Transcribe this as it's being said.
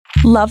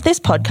Love this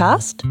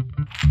podcast?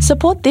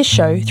 Support this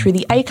show through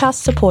the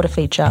Acast supporter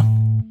feature.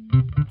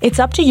 It's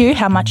up to you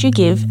how much you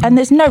give, and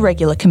there's no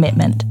regular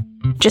commitment.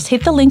 Just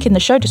hit the link in the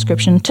show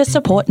description to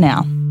support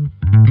now.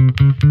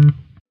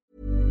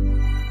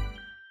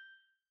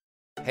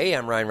 Hey,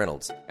 I'm Ryan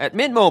Reynolds. At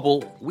Mint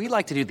Mobile, we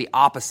like to do the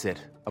opposite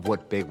of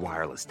what Big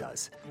Wireless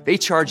does. They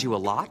charge you a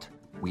lot,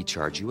 we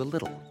charge you a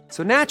little.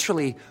 So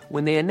naturally,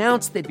 when they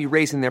announced they'd be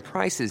raising their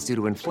prices due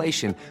to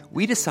inflation,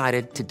 we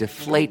decided to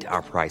deflate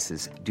our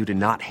prices due to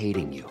not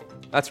hating you.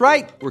 That's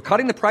right. We're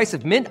cutting the price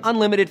of Mint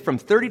Unlimited from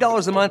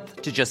 $30 a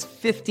month to just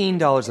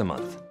 $15 a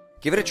month.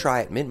 Give it a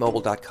try at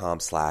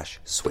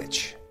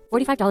mintmobile.com/switch.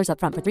 $45 up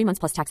front for 3 months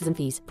plus taxes and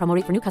fees. Promo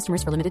rate for new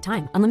customers for limited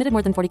time. Unlimited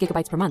more than 40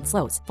 gigabytes per month.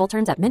 Slows full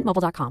terms at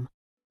mintmobile.com.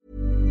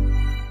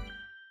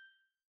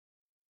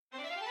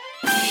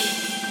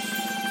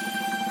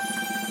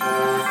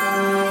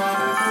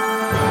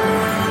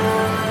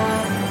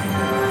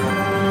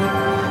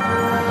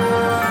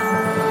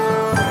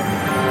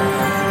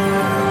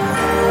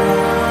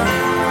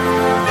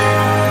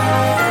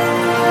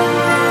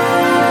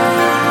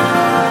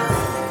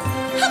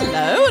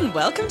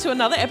 Welcome to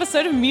another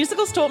episode of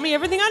Musicals Taught Me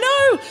Everything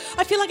I Know.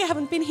 I feel like I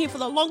haven't been here for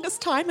the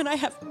longest time and I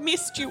have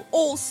missed you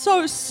all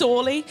so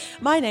sorely.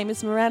 My name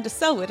is Miranda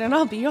Selwood and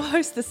I'll be your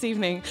host this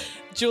evening.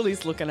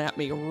 Julie's looking at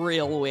me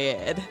real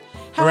weird.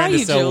 How Miranda are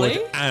you, Selwood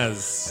Julie?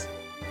 as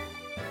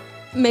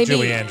Maybe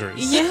Julie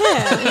Andrews.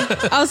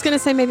 Yeah. I was going to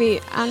say maybe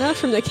Anna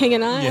from The King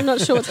and I. I'm not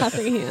sure what's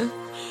happening here.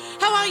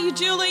 How are you,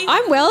 Julie?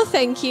 I'm well,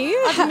 thank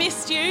you. I've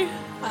missed you.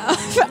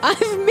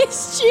 I've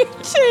missed you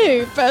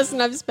too.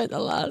 Person I've spent the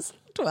last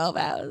 12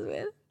 hours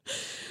with.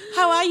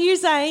 How are you,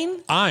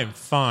 Zane? I'm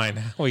fine.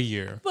 How are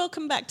you?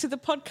 Welcome back to the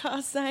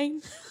podcast,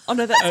 Zane. Oh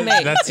no, that's me.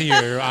 That's you.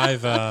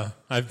 I've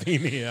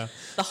been here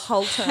The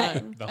whole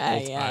time. the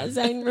whole Yeah, time.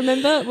 Zane,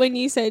 remember when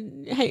you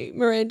said, hey,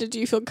 Miranda, do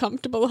you feel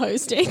comfortable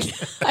hosting?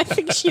 I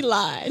think she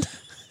lied.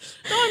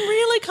 No, I'm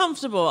really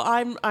comfortable.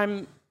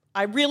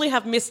 I really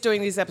have missed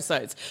doing these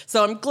episodes.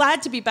 So I'm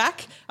glad to be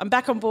back. I'm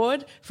back on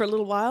board for a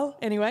little while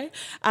anyway.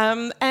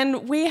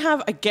 And we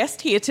have a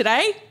guest here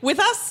today with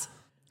us.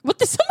 What,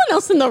 there's someone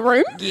else in the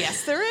room?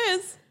 Yes, there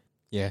is.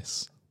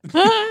 Yes,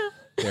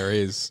 there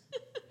is.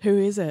 Who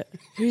is it?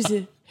 Who is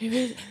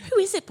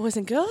it, boys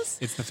and girls?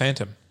 It's the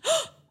Phantom.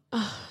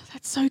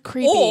 That's so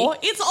creepy. Or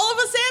it's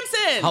Oliver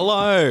Sampson.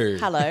 Hello.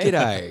 Hello.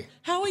 G'day.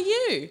 How are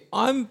you?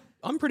 I'm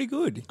pretty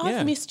good.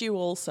 I've missed you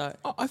also.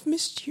 Oh, I've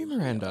missed you,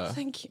 Miranda.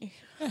 Thank you.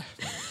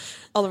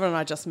 Oliver and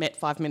I just met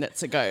 5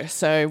 minutes ago,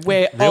 so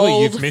we're Really,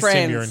 old you've missed friends.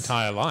 him your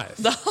entire life.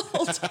 The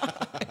whole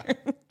time.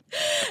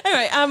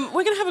 Anyway,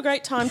 we're going to have a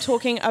great time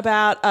talking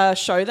about a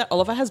show that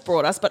Oliver has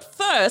brought us. But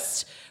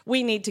first,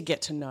 we need to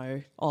get to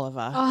know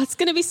Oliver. Oh, it's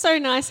going to be so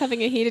nice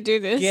having her here to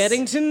do this.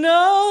 Getting to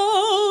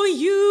know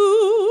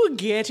you,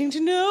 getting to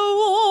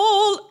know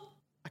all.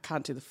 I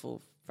can't do the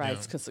full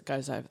phrase because it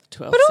goes over the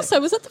 12 But also,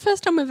 seconds. was that the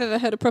first time we've ever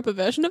heard a proper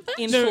version of that?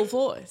 In full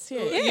voice,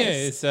 yeah.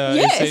 Yes.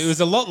 It was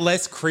a lot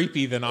less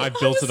creepy than I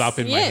built it up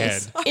in my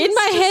head. In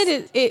my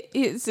head,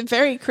 it's a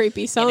very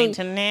creepy song. Getting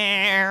to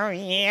know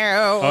you.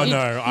 Oh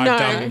no, I've No.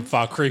 done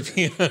far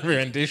creepier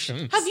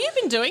renditions. Have you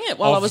been doing it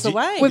while I was Of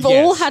away? We've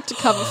Yes. all had to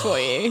cover for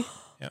you.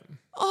 Yep.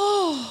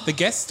 Oh, the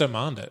guests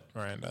demand it,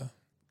 Miranda.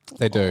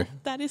 They do.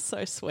 That is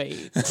so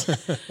sweet.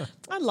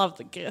 I love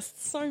the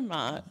guests so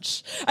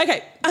much.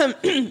 Okay,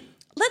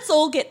 let's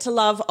all get to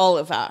love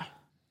Oliver.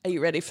 Are you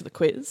ready for the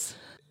quiz?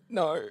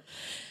 No.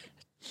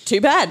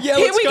 Too bad. Yeah,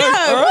 Here let's we go. go.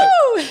 All right.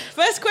 Woo!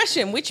 First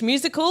question. Which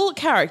musical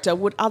character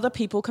would other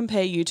people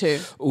compare you to?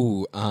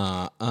 Ooh,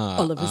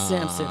 Oliver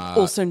Sampson,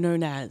 also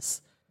known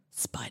as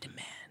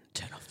Spider-Man.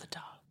 Turn off the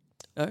dark.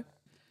 No?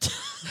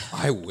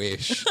 I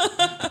wish.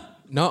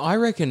 No, I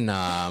reckon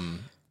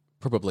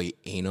probably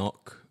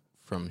Enoch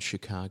from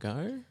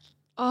Chicago.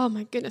 Oh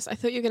my goodness! I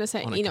thought you were going to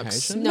say On Enoch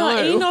occasion?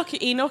 Snow. No,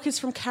 Enoch is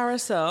from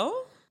Carousel.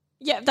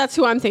 Yeah, that's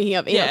who I'm thinking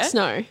of. Enoch Yeah.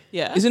 Snow.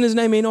 Yeah. Isn't his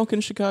name Enoch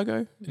in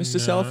Chicago? Mr.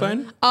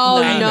 Cellphone? Oh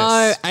Amos.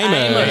 no,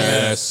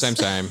 Amos.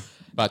 Same.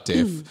 But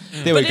diff.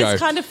 There we But go. it's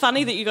kind of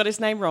funny that you got his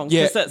name wrong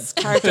Yeah. because that's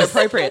character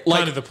appropriate.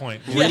 Kind of the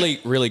point.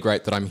 Really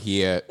great that I'm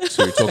here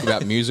to talk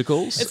about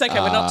musicals. It's okay.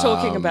 We're not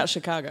talking about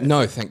Chicago.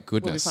 No, thank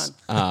We'll be goodness.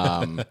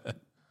 fine.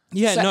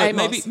 Yeah, So no,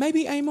 Amos.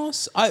 maybe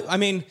Amos. I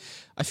mean,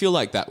 I feel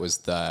like that was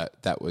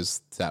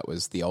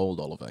the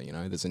old Oliver. You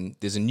know,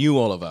 there's a new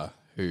Oliver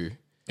who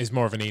Is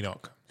more of an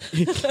Enoch.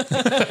 wait,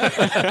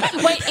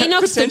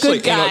 Enoch's the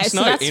good guy, Enoch's, so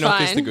no, that's Enoch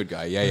fine. is the good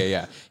guy.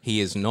 Yeah.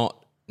 He is not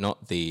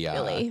the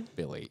Billy.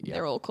 Billy. Yeah.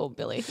 They're all called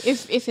Billy.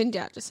 If in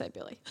doubt, just say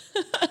Billy.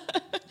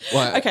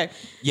 Well, Okay.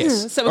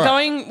 Yes. So we're All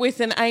right. going with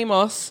an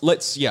Amos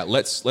Let's go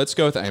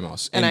with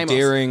Amos. An Amos.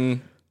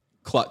 Endearing,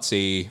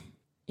 klutzy.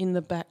 in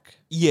the back,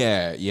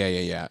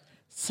 Yeah.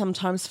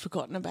 sometimes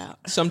forgotten about.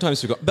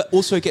 Sometimes forgot, but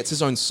also gets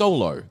his own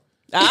solo.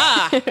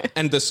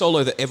 And the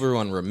solo that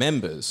everyone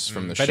remembers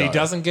from the show. But he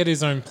doesn't get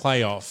his own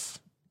playoff,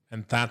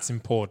 and that's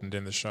important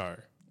in the show.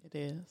 It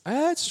is.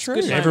 That's true.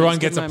 good Everyone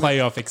Good gets a moment.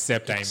 playoff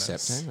except Amos.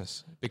 Except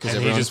Amos. Because And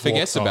he everyone just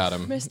forgets walks about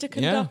off. him. Mr. Yeah.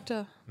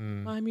 Conductor.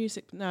 My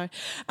music, no.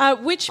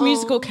 Which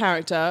musical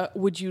character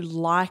would you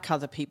like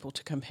other people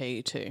to compare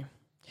you to?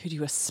 Who do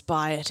you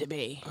aspire to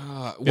be?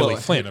 Billy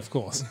Flynn, of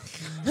course.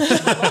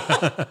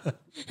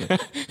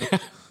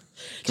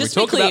 Just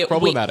talk to be clear, about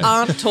problematic? we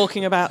aren't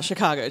talking about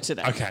Chicago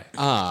today. Okay.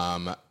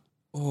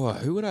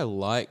 Who would I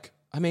like?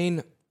 I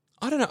mean,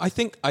 I don't know. I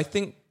think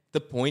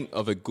the point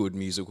of a good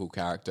musical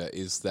character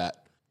is that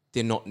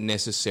they're not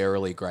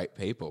necessarily great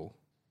people,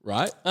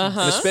 right? And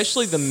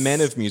especially the men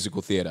of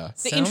musical theatre.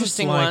 The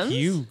interesting Sounds like ones.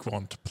 you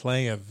want to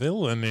play a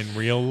villain in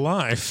real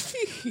life.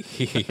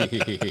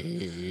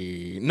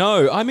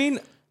 No, I mean,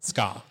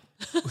 Scar.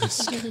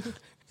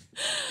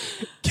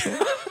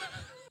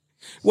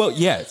 well,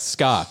 yeah,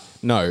 Scar.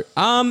 No.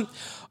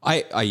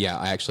 I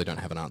actually don't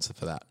have an answer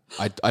for that.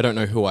 I don't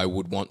know who I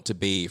would want to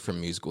be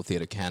from musical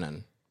theatre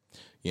canon.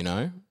 You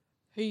know?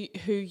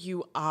 Who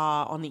you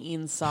are on the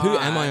inside. Who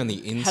am I on the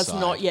Has inside?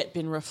 not yet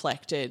been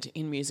reflected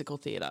in musical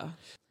theatre.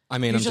 I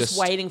mean, You're I'm just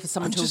waiting for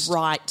someone to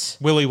write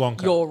Willy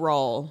Wonka. your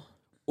role.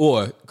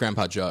 Or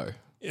Grandpa Joe.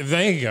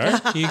 There you go.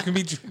 You can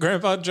be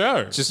Grandpa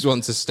Joe. Just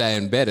wants to stay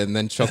in bed and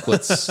then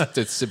chocolate's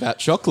it's about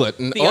chocolate.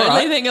 And The all only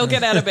right, thing he'll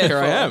get out of bed here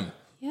for. I am.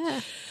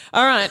 Yeah.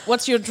 All right,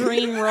 what's your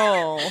dream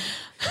role?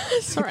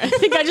 Sorry, I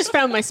think I just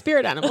found my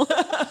spirit animal.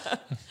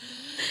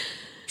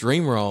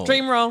 Dream role.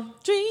 Dream role.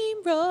 Dream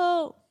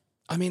role.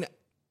 I mean,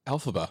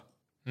 Elphaba.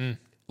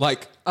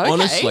 Like,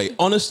 Okay.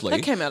 honestly.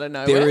 That came out of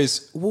nowhere. There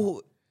is,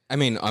 well, I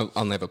mean,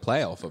 I'll never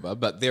play Elphaba,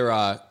 but there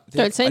are...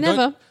 Don't say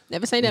never.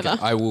 Never say never.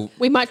 I will...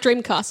 We might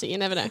dreamcast it. You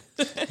never know.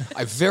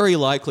 I very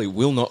likely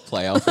will not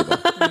play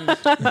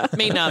Elphaba.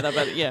 Me neither,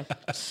 but yeah.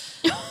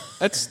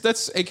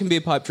 That's it can be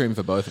a pipe dream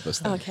for both of us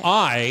then. Okay.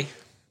 I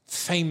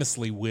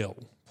famously will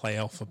play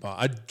Elphaba.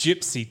 A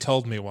gypsy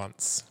told me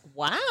once.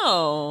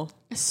 Wow.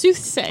 A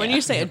soothsayer. When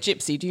you say a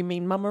gypsy, do you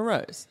mean Mama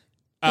Rose?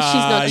 She's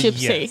not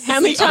gypsy. yes. How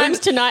many times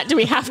tonight do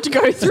we have to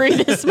go through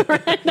this,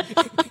 Miranda?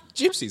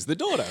 Gypsy's the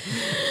daughter.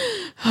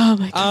 Oh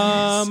my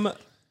god.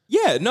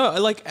 Yeah, no,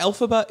 like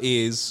Elphaba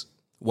is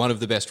one of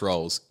the best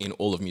roles in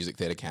all of music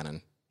theatre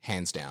canon,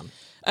 hands down.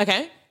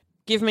 Okay.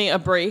 Give me a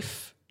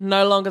brief,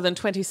 no longer than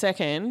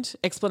 20-second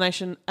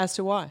explanation as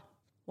to why.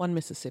 1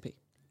 Mississippi.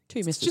 2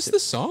 Mississippi. Just the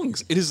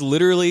songs. It is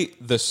literally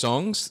the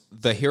songs.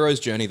 The hero's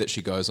journey that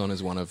she goes on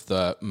is one of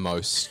the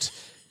most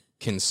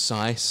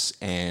concise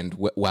and...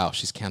 wow,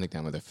 she's counting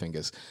down with her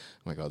fingers.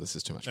 Oh my God, this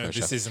is too much No, pressure.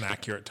 this isn't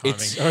accurate timing.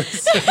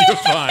 It's- So you're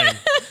fine.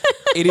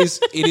 It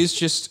is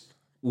just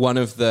one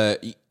of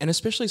the... And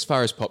especially as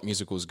far as pop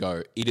musicals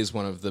go, it is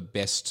one of the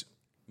best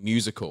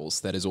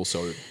musicals that is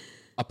also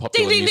a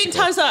popular Ding, ding, ding,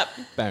 musical. time's up.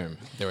 Boom.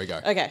 There we go.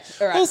 Okay,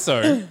 all right.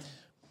 Also,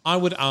 I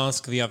would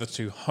ask the other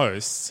two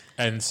hosts,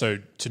 and so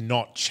to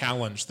not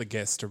challenge the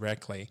guest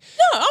directly.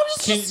 No, I'm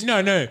just...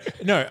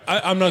 No.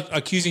 I'm not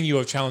accusing you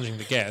of challenging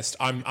the guest.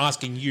 I'm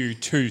asking you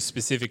two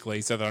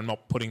specifically, so that I'm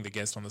not putting the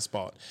guest on the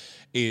spot.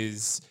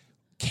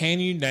 Can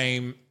you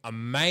name a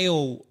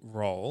male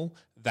role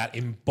that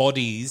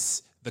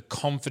embodies the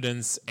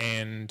confidence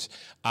and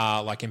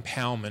like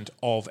empowerment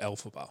of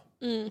Elphaba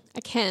I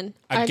can.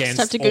 I just against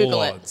have to Google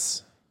all it.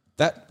 odds?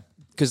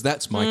 Because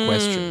that's my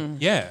question.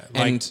 Yeah,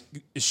 like And-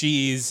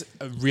 she is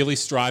really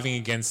striving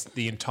against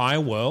the entire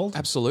world.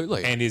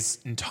 Absolutely. And is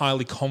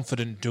entirely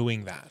confident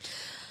doing that.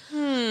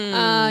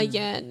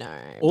 Yeah, no.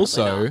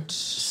 also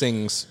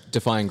sings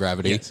Defying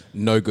Gravity, Yes.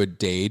 No Good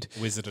Deed,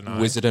 Wizard and I.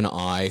 Wizard and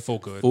I, For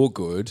Good. For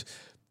Good.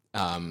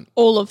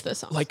 all of the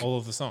songs. Like All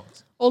of the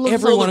songs. all of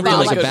every all one of of them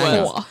the is a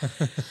banger.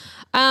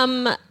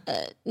 four.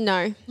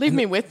 No. Leave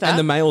me with that. And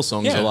the male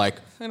songs Yeah. are like,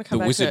 gonna the come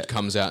back to wizard it.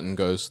 comes out and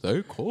goes,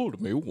 they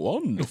called me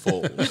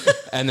wonderful.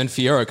 And then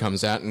Fiero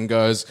comes out and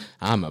goes,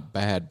 I'm a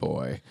bad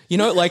boy. You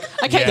know, like,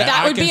 Okay, Yeah,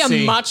 that I would be can a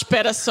see- much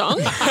better song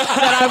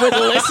that I would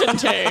listen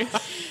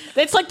to.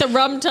 It's like the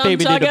Rum Tum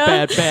Baby did a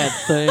Tugger. bad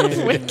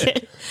thing.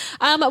 Wicked.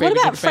 What Baby did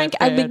about a Frank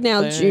bad, bad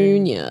Abagnale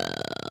thing.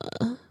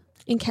 Jr.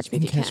 in Catch Me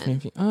If You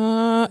Can?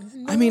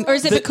 I mean, Or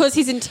is it because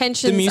his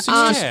intentions music's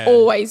aren't just-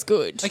 always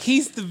good? Like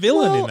he's the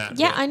villain in Well, that.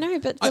 yeah, bit. I know,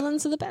 but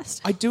villains are the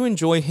best. I do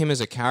enjoy him as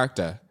a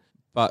character,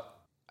 but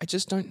I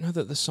just don't know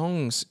that the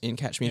songs in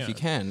Catch Me If You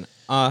Can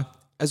are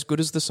as good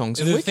as the songs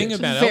in The Wicked. thing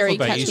about Very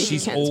Elphaba Catch Me is If You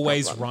she's Can's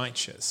always problem.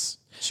 righteous.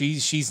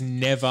 She's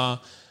never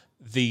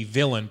the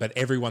villain, but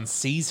everyone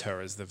sees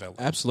her as the villain.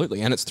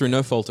 Absolutely, and it's through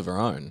no fault of her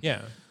own.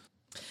 Yeah.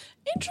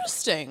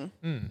 Interesting.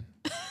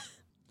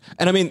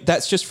 And I mean,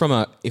 that's just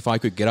from if I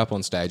could get up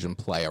on stage and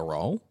play a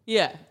role,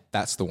 Yeah.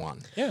 that's the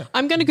one. Yeah.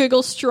 I'm going to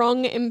Google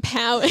strong,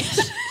 empowered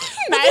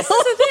male.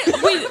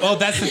 Well,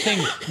 that's the thing.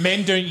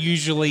 Men don't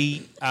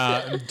usually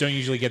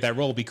get that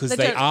role because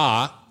they don't-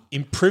 are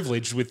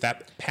privileged with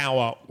that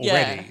power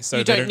already. Yeah. So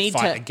you they don't need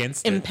fight to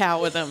against it.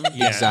 empower them.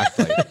 Yeah.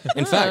 Exactly.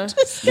 In fact,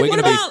 we're going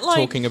to be about, like,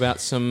 talking about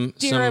some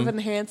Dear Evan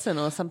Hansen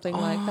or something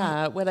like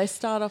that, where they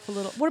start off a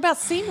little... What about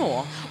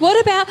Seymour? What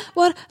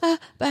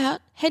about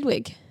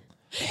Hedwig?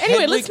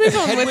 Anyway, let's move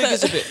on Hedwig with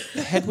is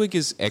it. Hedwig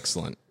is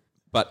excellent,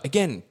 but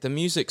again, the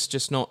music's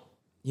just not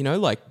You know,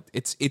 like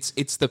it's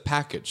the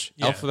package.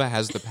 Yeah. Elphaba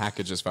has the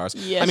package as far as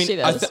Yes, I mean. she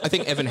does. I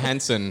think Evan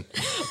Hansen.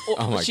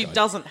 Oh my she god,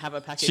 doesn't have a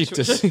package. She which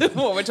does. is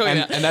what we're talking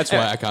about. and that's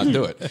why I can't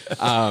do it.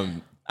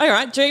 All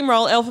right, dream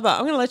roll, Elphaba.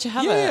 I'm going to let you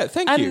have Yeah, it.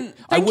 thank And you.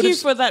 I Thank you would've-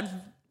 for that.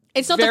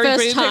 It's not the very first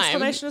brilliant time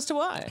explanation as to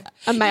why.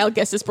 a male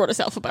guest has brought us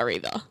Elphaba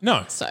either.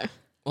 No, So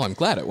Well, I'm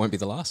glad it won't be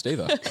the last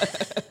either.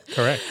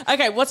 correct.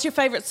 Okay, what's your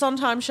favourite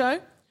Sondheim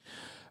show?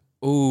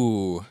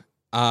 Ooh,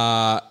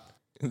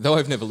 though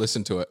I've never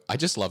listened to it, I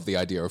just love the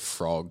idea of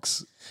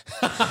frogs.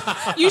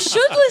 You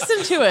should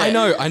listen to it. I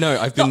know.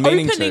 I've been The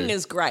meaning opening to.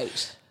 is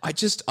great.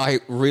 I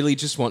really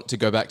just want to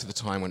go back to the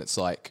time when it's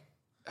like,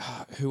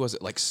 who was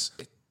it? Like,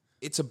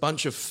 it's a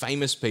bunch of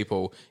famous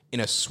people in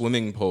a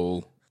swimming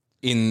pool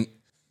in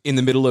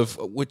the middle of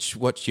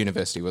what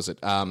university was it?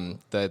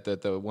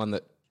 The one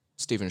that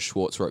Stephen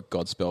Schwartz wrote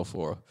Godspell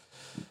for,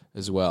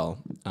 as well.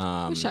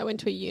 wish I went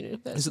to a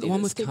university. Is it the one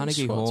that with Stephen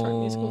Carnegie Schwartz wrote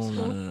Hall? musicals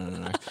for?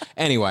 No.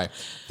 Anyway,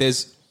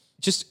 there's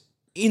just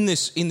in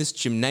this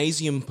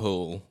gymnasium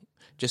pool,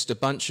 just a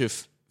bunch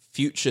of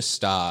future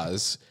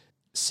stars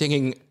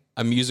singing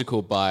a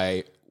musical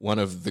by one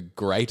of the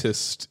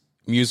greatest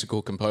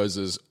musical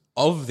composers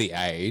of the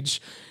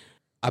age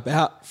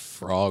about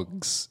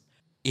frogs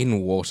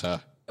in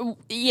water.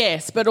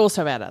 Yes, but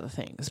also about other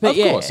things. But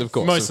Of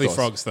course. Mostly of course.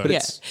 frogs, though. But Yeah.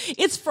 it's,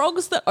 It's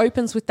frogs that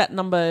opens with that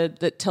number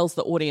that tells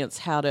the audience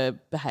how to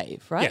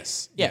behave, right?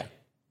 Yes. Yeah.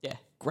 Yeah.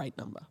 Great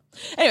number.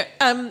 Anyway,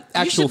 you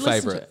actual should listen to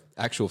favorite. it.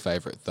 Actual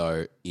favorite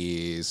though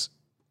is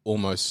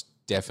almost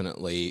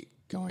definitely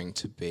going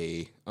to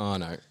be. Oh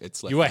no,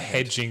 it's left You are my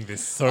head. hedging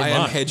this so I much.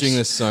 am hedging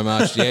this so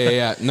much.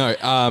 Yeah. No.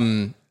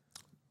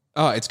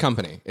 It's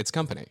Company. It's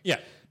Company. Yeah,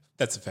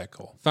 that's a fair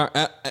call.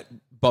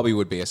 Bobby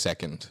would be a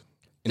second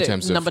in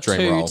terms of number dream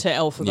 2 role. to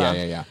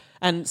Elphaba. Yeah.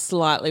 And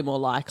slightly more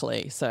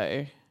likely.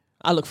 So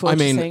I look forward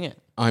to seeing it.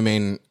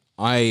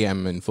 I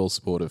am in full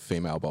support of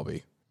female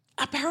Bobby.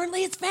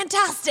 Apparently it's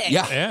fantastic.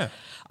 Yeah.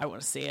 I want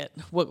to see it.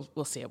 We'll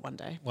see it one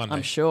day. One day.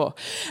 I'm sure.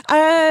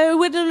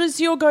 What is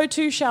your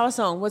go-to shower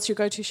song? What's your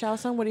go-to shower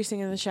song? What are you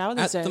singing in the shower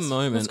these At days? the What's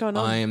moment, going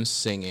on? I am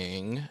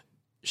singing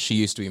 "She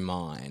Used to Be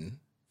Mine"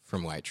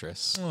 from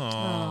Waitress.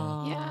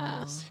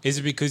 Yes. Is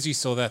it because you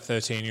saw that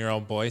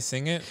 13-year-old boy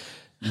sing it?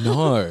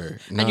 No.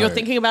 And you're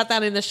thinking about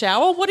that in the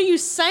shower? What are you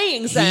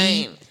saying,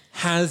 Zane? He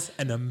has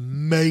an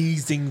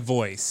amazing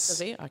voice. Does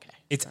he? Okay.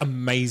 It's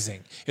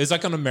amazing. It was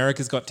like on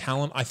America's Got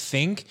Talent, I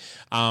think.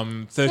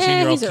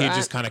 13-year-old he's kid alright.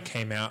 just kind of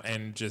came out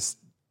and just...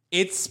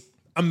 It's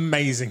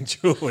amazing,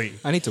 Julie.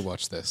 I need to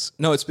watch this.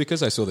 No, it's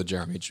because I saw the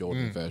Jeremy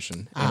Jordan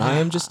version. And I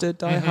am just a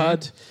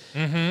diehard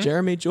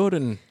Jeremy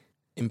Jordan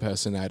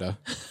impersonator.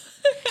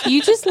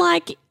 You just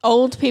like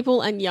old people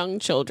and young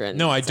children.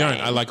 No, I don't.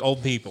 Zane. I like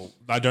old people.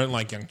 I don't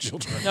like young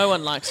children. No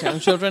one likes young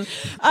children.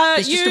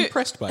 He's just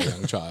impressed by a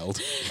young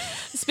child.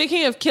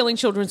 Speaking of killing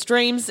children's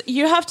dreams,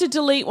 you have to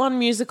delete one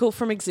musical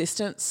from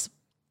existence.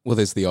 Well,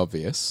 there's the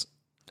obvious.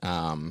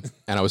 And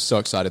I was so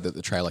excited that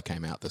the trailer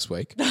came out this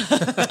week.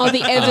 Oh,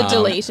 the ever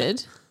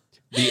deleted.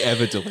 The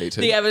ever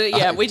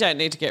deleted. We don't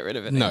need to get rid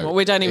of it No, anymore.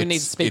 We don't even need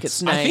to it's- speak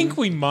its it's- name. I think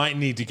we might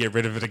need to get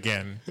rid of it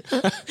again.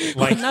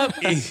 Like,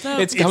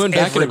 It's coming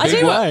back in a everywhere. I tell big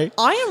you what, way.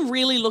 I am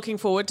really looking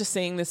forward to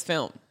seeing this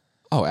film.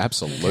 Oh,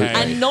 absolutely. Okay.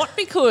 And not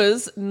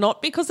because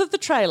of the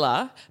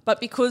trailer,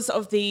 but because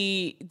of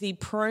the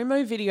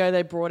promo video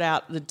they brought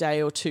out the day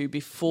or two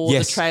before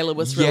Yes. the trailer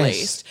was Yes.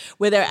 released,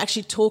 where they're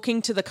actually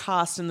talking to the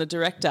cast and the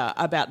director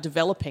about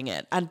developing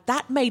it, and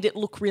that made it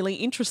look really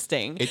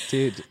interesting. It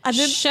did. And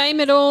then, Shame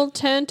it all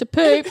turned to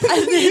poop. and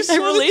then they saw the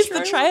released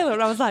the trailer? trailer,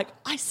 and I was like,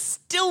 I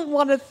still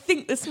want to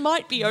think this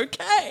might be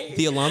okay.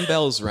 The alarm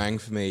bells rang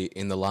for me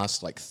in the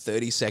last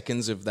 30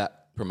 seconds of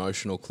that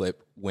promotional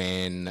clip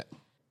when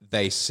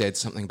they said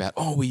something about,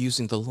 we're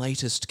using the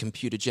latest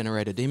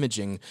computer-generated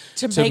imaging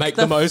to make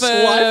the the most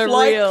fur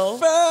lifelike real.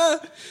 fur.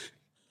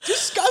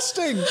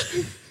 Disgusting. No,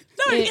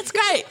 it's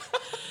great.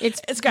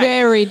 It's great.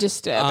 very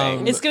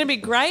disturbing. It's going to be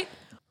great.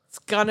 It's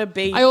going to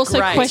be I also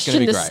great. It's question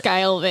gonna be the great.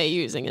 scale they're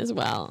using as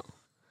well.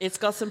 It's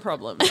got some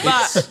problems,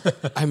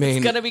 but I mean,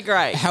 it's going to be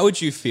great. How would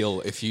you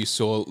feel if you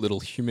saw little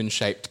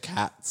human-shaped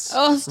cats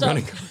Oh, stop.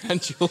 running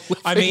around your living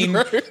I mean,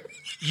 room?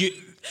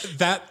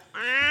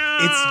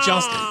 it's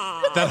just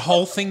that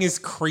whole thing is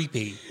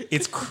creepy.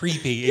 It's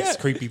creepy. It's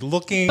creepy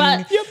looking.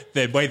 But-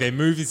 The way they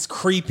move is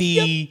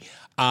creepy.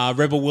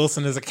 Rebel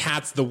Wilson as a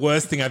cat's the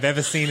worst thing I've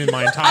ever seen in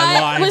my entire I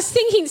life. was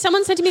thinking,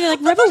 someone said to me, they're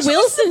like, Rebel thought she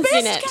was the Wilson's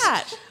in best it.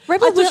 cat.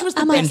 Rebel I thought she Wilson was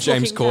the I'm best like, And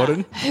James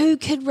looking Corden. who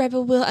could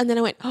Rebel Will? And then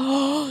I went,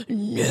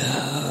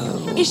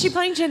 Is she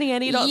playing Jenny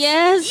Annie?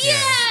 yes.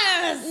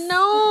 Yes.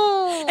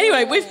 No.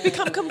 Anyway, we've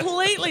become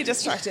completely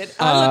distracted.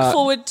 I look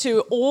forward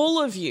to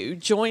all of you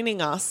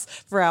joining us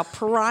for our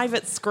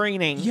private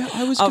screening Yeah,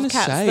 I was of going to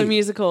Cats say the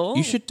musical.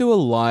 You should do a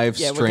live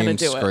Yeah, we're gonna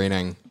stream do it.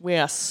 screening. We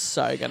are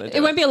so going to do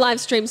It won't be a live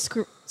stream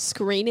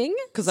screening.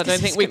 because I don't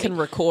think we can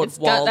record It's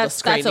while that's the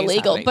screening's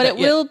illegal. happening, But it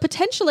yeah. will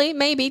potentially,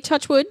 maybe,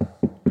 touch wood,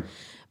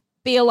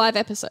 be a live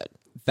episode.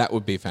 That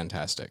would be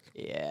fantastic.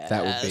 Yeah.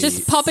 That would be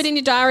Just pop it in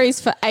your diaries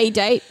for a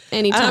date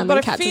anytime But when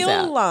I Cats is feel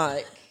out.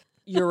 like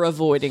You're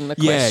avoiding the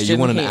question. Yeah, you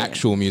want an here.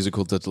 actual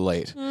musical to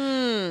delete.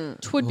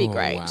 Which would be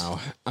great.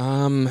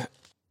 Wow.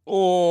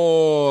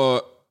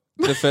 Or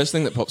the first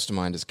thing that pops to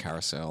mind is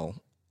Carousel.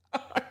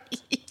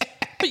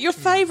 But your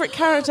favourite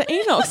character,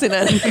 Enoch's in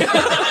it.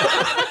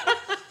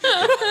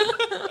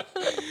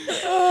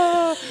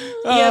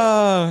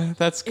 Oh,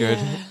 that's good.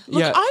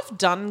 Look, I've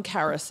done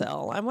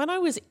Carousel, and when I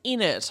was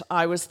in it,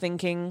 I was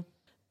thinking,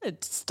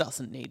 it just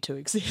doesn't need to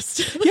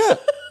exist. Yeah.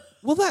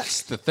 Well,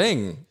 that's the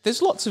thing.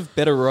 There's lots of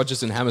better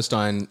Rodgers and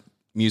Hammerstein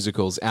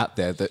musicals out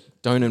there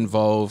that don't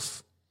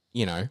involve,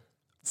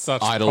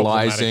 Such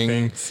idolizing.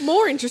 problematic things.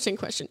 More interesting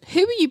question. Who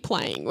were you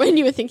playing when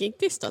you were thinking,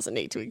 this doesn't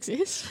need to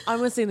exist? I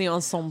was in the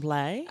ensemble.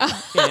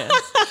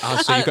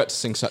 Yes. So you got to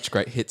sing such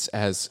great hits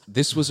as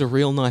This Was a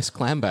Real Nice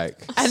Clam Bake.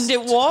 And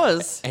it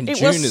was. And it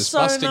June was is so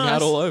busting nice.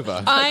 out all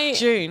over.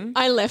 June.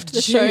 I left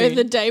the show June.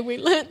 the day we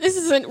learnt this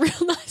isn't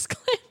real nice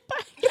clam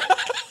bake.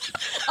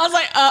 I was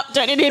like,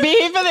 don't need to be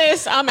here for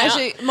this. I'm out.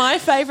 Actually, my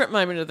favourite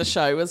moment of the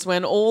show was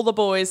when all the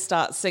boys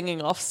start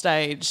singing off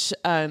stage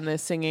and they're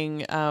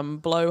singing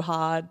Blow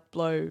Hard,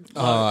 Blow.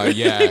 Oh,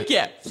 yeah.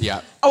 Yeah.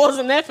 Yeah. I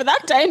wasn't there for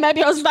that day.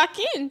 Maybe I was back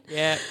in.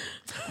 Yeah.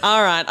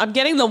 All right. I'm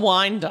getting the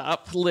wind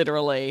up,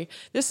 literally.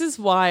 This is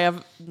why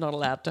I'm not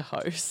allowed to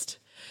host.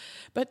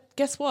 But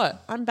guess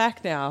what? I'm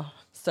back now.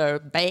 So,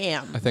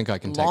 bam. I think I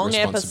can take Long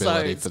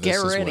responsibility episodes. for this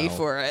Get as ready well.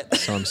 for it.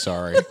 So I'm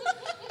sorry.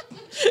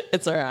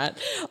 It's all right.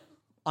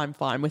 I'm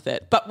fine with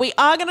it. But we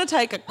are going to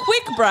take a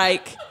quick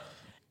break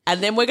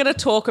and then we're going to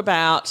talk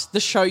about the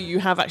show you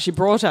have actually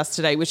brought us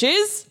today, which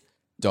is...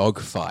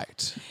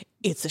 Dogfight.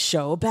 It's a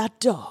show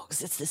about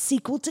dogs. It's the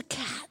sequel to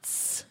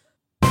Cats.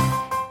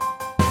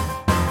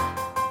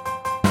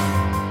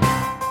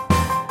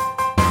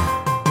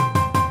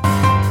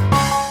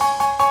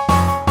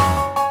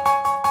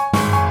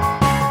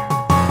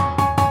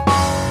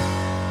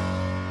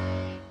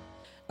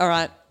 All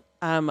right.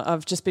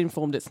 I've just been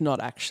informed it's not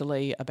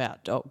actually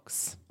about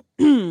dogs.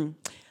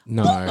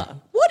 No.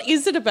 What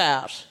is it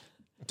about?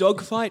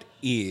 Dogfight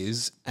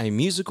is a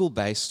musical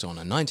based on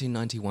a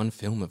 1991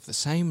 film of the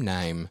same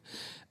name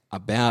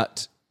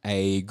about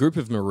a group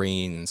of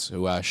Marines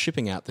who are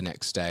shipping out the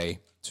next day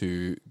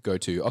to go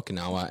to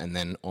Okinawa and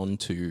then on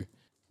to,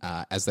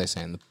 as they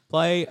say in the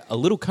play, a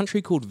little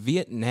country called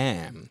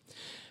Vietnam.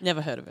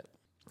 Never heard of it.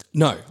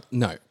 No.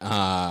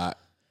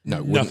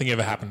 Nothing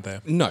ever happened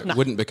there. No,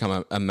 wouldn't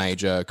become a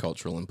major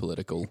cultural and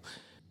political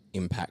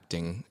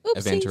impacting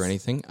event or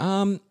anything.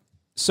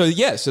 So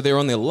they're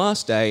on their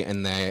last day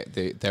and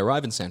they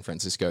arrive in San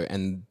Francisco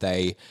and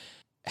they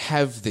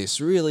have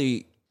this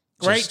really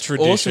Great just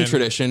tradition. awesome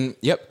tradition,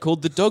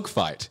 called the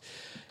dogfight,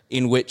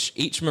 in which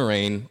each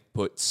Marine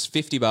puts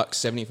 $50,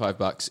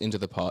 $75 into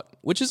the pot,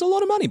 which is a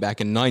lot of money back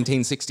in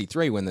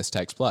 1963 when this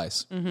takes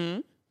place.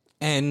 Mm-hmm.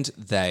 And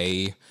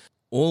they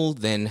all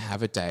then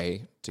have a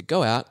day to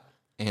go out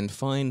and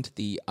find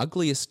the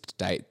ugliest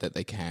date that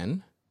they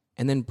can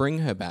and then bring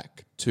her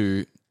back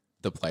to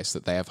the place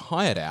that they have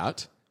hired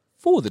out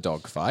for the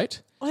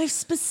dogfight. I've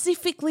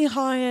specifically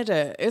hired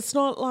it. It's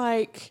not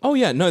like... Oh,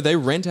 yeah, no, they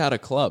rent out a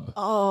club.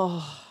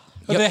 Oh,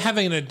 they're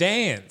having a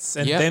dance,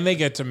 and Yep. then they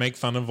get to make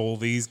fun of all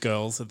these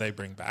girls that they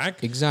bring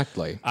back.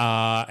 Exactly.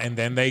 And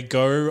then they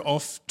go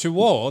off to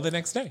war the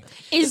next day.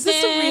 Is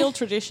this there- a real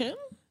tradition?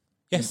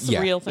 Yes. It's a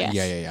real thing.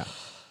 Yeah.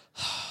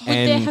 Would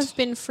there have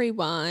been free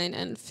wine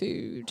and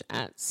food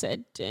at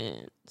said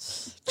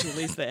dance?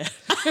 Julie's there.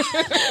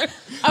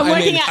 I'm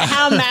working mean- out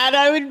how mad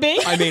I would be.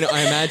 I mean,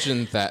 I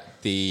imagine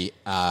that the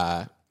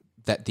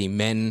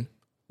men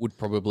would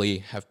probably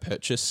have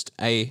purchased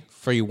a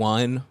free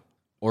wine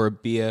or a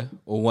beer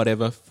or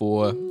whatever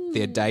for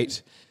their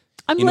date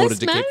I'm in less order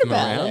to mad keep them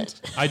about around.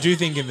 it. I do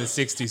think in the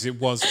 60s it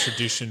was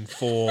tradition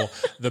for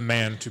the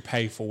man to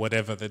pay for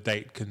whatever the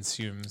date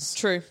consumes.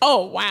 True.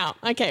 Oh, wow.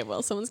 Okay,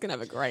 well, someone's going to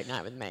have a great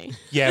night with me.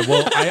 Yeah,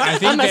 well, I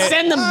think I'm going to that-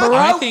 send them, bro.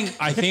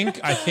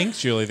 I think,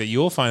 Julie, that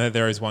you'll find that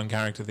there is one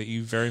character that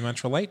you very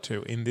much relate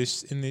to in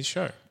this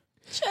show.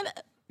 Shut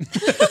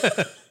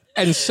up.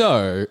 And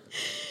so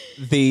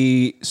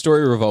the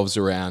story revolves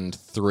around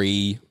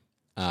three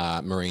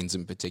Marines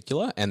in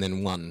particular, and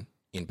then one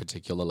in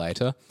particular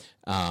later.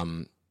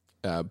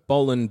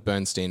 Boland,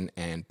 Bernstein,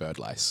 and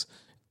Birdlace.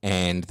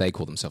 And they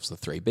call themselves the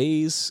Three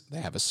Bs. They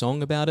have a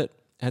song about it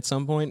at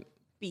some point.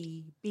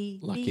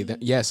 Lucky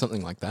that. Yeah,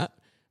 something like that.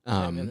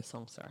 I don't know the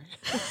song, sorry.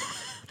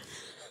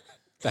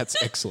 That's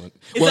excellent.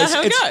 Is that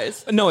how it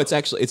goes? No,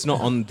 it's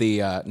not on the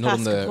not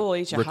on the Pull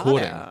each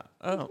recording. heart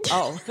out.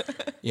 Oh.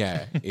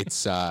 Yeah,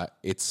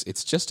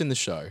 it's just in the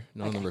show,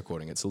 not on the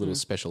recording. It's a little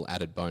special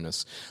added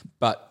bonus.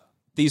 But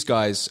these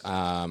guys,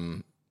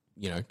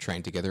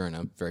 train together and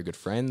are very good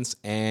friends,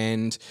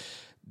 and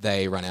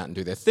they run out and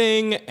do their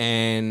thing.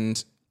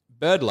 And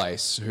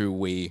Birdlace, who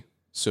we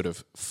sort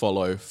of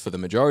follow for the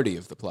majority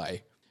of the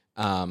play,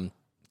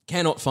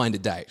 cannot find a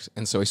date,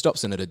 and so he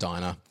stops in at a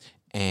diner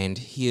and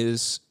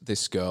hears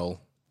this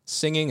girl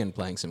singing and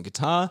playing some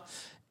guitar,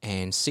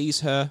 and sees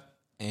her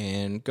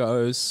and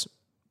goes,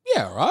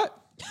 "Yeah, all right."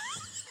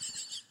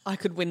 I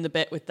could win the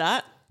bet with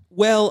that.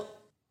 Well,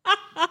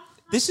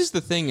 this is the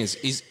thing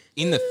is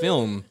in the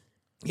film,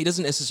 he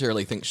doesn't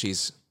necessarily think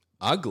she's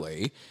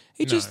ugly.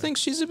 He just thinks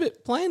she's a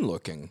bit plain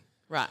looking.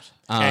 Right.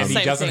 And he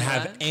Same doesn't thing,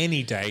 have right?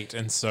 any date,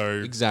 and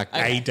so Exactly.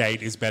 a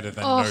date is better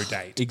than no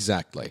date.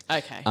 Exactly.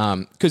 Okay.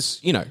 Because,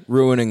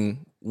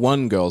 ruining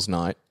one girl's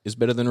night is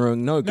better than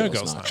ruining no No girl's,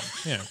 girls' night.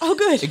 night. Yeah. Oh,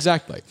 good.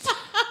 Exactly.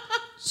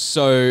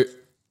 So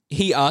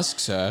he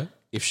asks her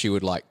if she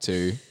would like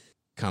to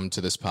come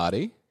to this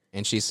party,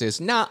 and she says,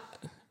 nah,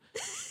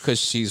 because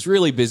she's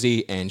really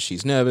busy and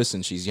she's nervous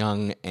and she's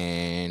young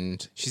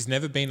and She's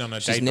never been on a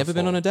date. she's never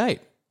been on a before.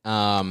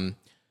 date.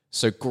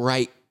 So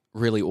great,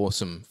 really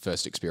awesome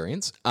first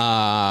experience.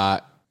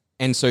 And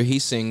so he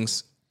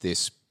sings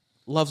this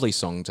lovely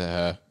song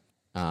to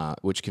her,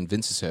 which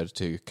convinces her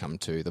to come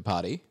to the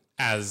party.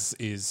 As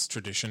is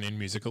tradition in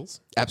musicals.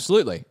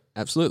 Absolutely,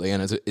 absolutely.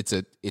 And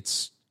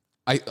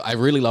I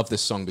really love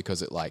this song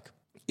because it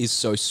is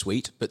so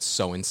sweet but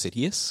so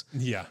insidious,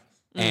 Yeah.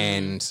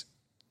 and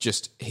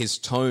just his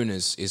tone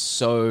is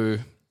so.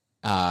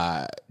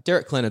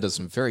 Derek Klena does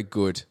some very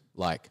good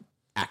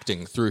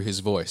acting through his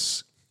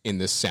voice in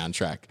this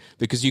soundtrack,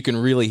 because you can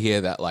really hear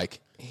that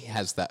he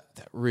has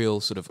that real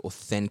sort of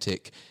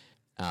authentic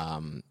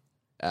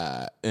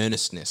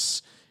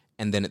earnestness,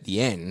 and then at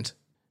the end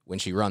when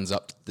she runs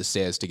up the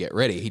stairs to get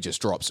ready, he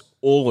just drops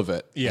all of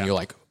it, Yeah. and you're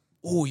like,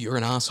 oh, you're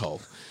an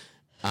asshole.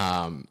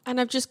 And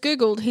I've just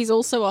Googled, he's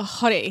also a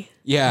hottie.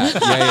 Yeah.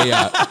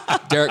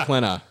 Derek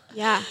Klena.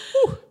 Yeah.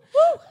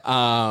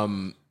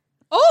 And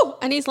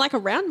he's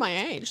around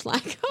my age.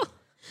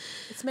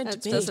 It's meant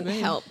That to be. doesn't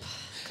help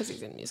because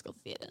he's in musical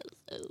theatre.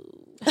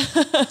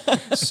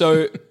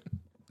 So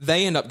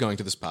they end up going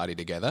to this party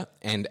together,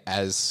 and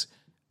as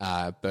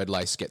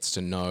Birdlace gets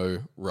to know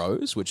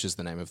Rose, which is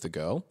the name of the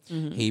girl,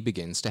 he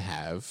begins to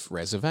have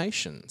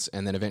reservations,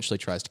 and then eventually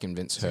tries to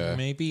convince her.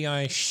 Maybe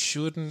I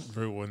shouldn't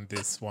ruin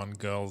this one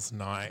girl's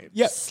night.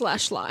 Yep.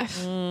 /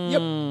 life.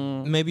 Yep.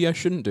 Maybe I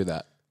shouldn't do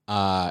that.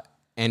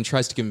 And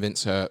tries to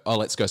convince her,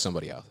 let's go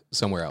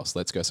somewhere else.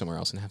 Let's go somewhere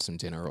else and have some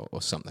dinner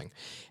or something.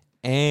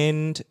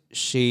 And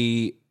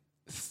she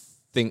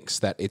thinks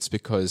that it's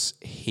because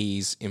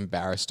he's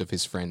embarrassed of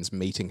his friends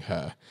meeting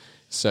her.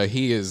 So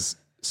he is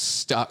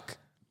stuck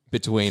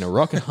between a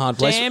rock and a hard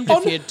place. Damned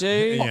if you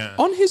do. Yeah.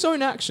 On his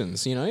own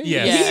actions,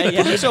 Yes. He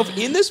put himself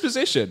in this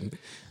position.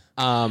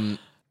 So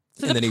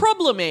the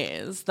problem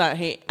is that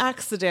he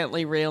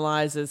accidentally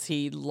realizes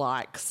he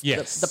likes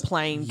Yes. the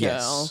plain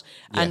Yes. girl,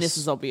 and this Yes.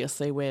 is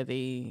obviously where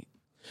the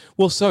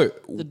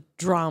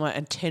drama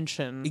and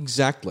tension.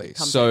 Exactly.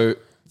 So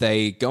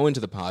they go into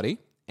the party,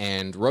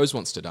 and Rose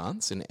wants to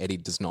dance, and Eddie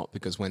does not,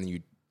 because when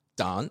you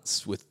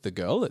dance with the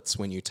girl, it's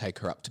when you take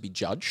her up to be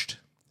judged,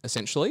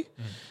 essentially.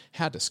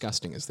 How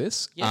disgusting is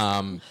this? It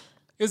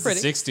was the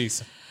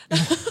 60s.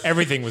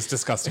 Everything was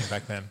disgusting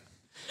back then.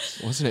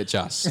 Wasn't it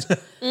just?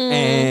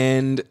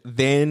 And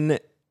then,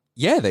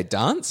 they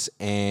dance,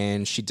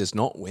 and she does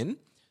not win.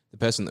 The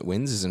person that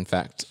wins is, in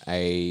fact,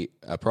 a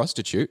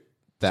prostitute,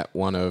 that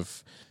one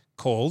of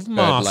Called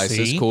Birdlace's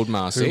Marcy. called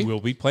Marcy. Who will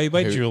be played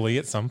by Julie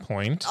at some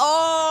point.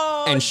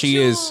 Oh, and she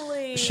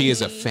Julie.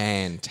 is a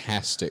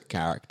fantastic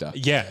character.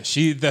 Yeah,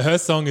 her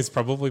song is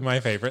probably my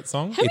favorite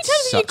song. How many It's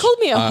times have you such called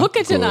me a hooker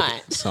good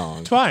tonight?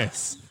 Song.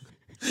 Twice.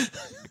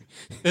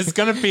 There's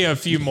going to be a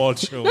few more,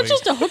 Julie. Not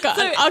just a hooker,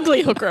 an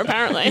ugly hooker,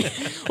 apparently.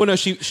 Well, no,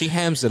 she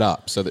hams it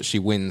up so that she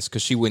wins,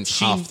 because she wins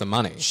half the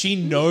money. She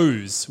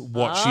knows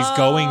what she's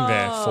going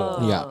there for.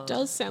 Yeah.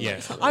 Does sound Yeah.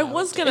 like something. I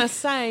was going to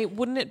say,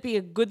 wouldn't it be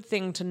a good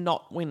thing to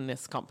not win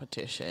this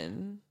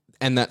competition?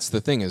 And that's the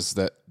thing, is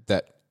that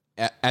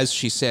as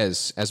she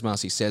says, as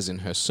Marcy says in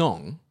her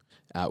song,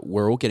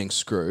 we're all getting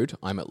screwed.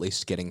 I'm at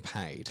least getting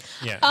paid.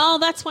 Yeah. Oh,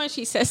 that's why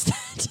she says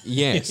that.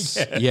 Yes.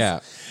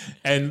 Yeah.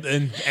 And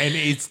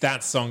it's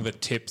that song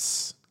that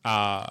tips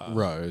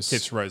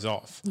Rose.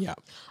 off. Yeah.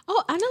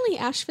 Oh, Annalie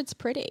Ashford's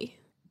pretty.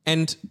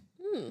 And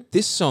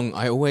this song,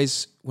 I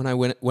always,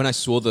 when I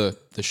saw the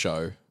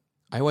show,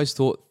 I always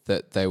thought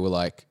that they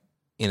were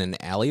in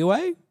an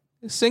alleyway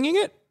singing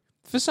it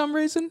for some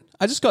reason.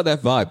 I just got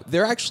that vibe.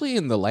 They're actually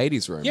in the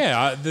ladies' room.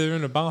 Yeah, they're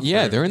in a bathroom.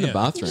 Yeah, they're in the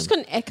bathroom. Just got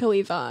an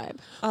echoey vibe.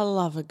 I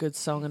love a good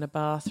song in a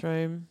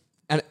bathroom.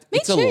 And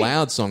it's too. a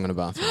loud song in a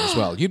bathroom as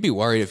well. You'd be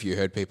worried if you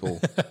heard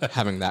people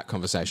having that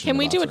conversation. Can in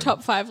we the do a bathroom.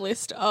 top 5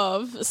 list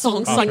of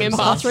songs sung in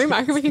bathroom? I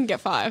reckon we can get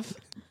 5.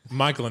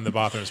 Michael in the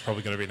bathroom is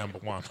probably going to be number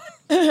 1.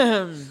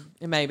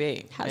 It may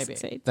be. How to Maybe.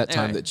 succeed. That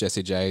time Anyway. that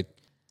Jessie J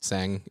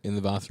sang in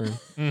the bathroom?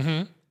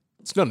 Mm-hmm.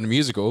 It's not a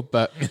musical,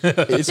 but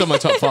it's on my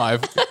top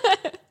 5.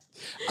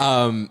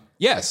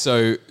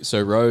 So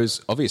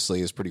Rose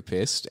obviously is pretty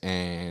pissed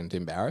and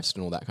embarrassed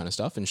and all that kind of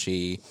stuff, and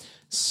she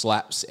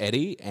slaps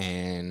Eddie,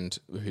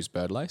 who's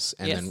Birdlace,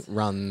 and then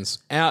runs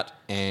out,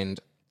 and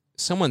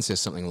someone says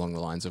something along the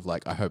lines of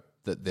I hope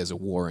that there's a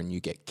war and you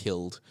get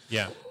killed.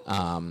 Yeah.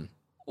 And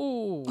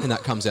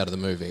that comes out of the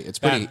movie. It's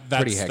pretty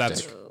hectic.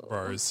 That's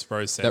Rose.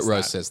 Rose says That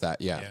Rose that. says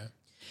that, yeah.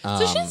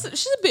 So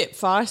she's a bit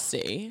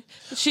feisty.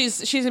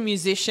 She's a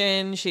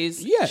musician.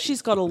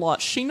 She's got a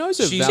lot. She knows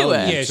her She's, value.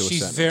 yeah, to a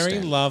she's certain very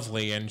extent.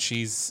 lovely and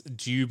she's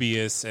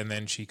dubious, and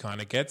then she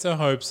kind of gets her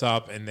hopes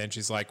up, and then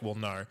she's like, "Well,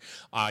 no,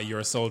 you're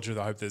a soldier.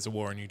 I hope there's a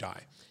war and you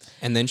die."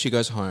 And then she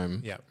goes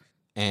home. Yeah.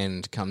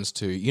 And comes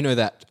to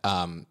that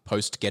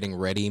post getting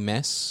ready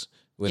mess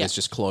where there's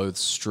just clothes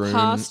strewn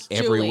Past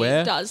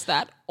everywhere. Julie does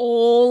that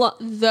all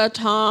the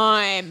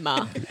time.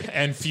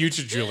 And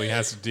future Julie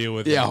has to deal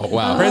with Yeah, it.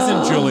 wow.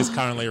 Present Julie's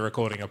currently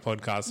recording a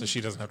podcast, so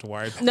she doesn't have to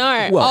worry about it.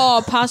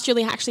 No. Past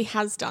Julie actually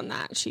has done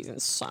that. She's in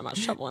so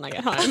much trouble when I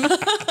get home.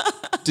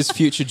 Does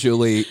future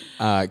Julie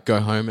go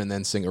home and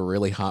then sing a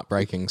really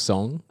heartbreaking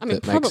song I mean,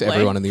 that makes probably.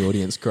 everyone in the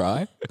audience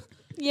cry?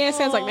 Yeah,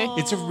 sounds like me.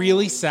 It's a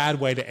really sad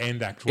way to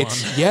end Act 1.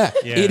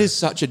 It is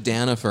such a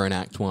downer for an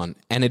Act 1,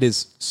 and it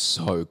is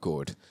so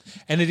good.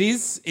 And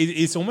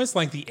it's almost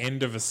like the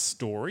end of a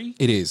story.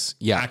 It is,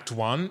 yeah. Act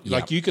 1. Yeah.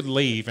 Like you could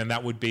leave and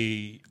that would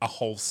be a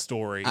whole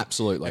story.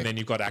 Absolutely. And then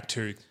you've got Act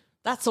 2.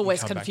 That's always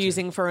come back to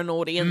confusing for an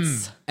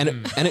audience.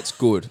 And it's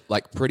good.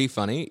 Like, Pretty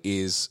Funny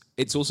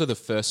it's also the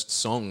first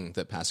song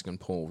that Pasek and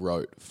Paul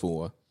wrote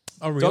for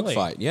Oh, really?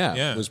 Dogfight. Yeah,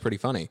 Yeah. it was Pretty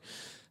Funny.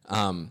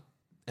 And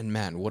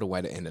man, what a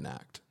way to end an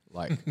act.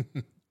 Like,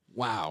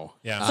 wow.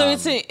 Yeah.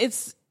 So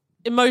it's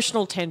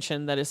emotional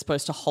tension that is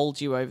supposed to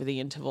hold you over the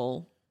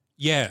interval.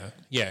 Yeah.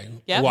 Yeah.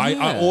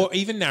 Or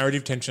even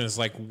narrative tension is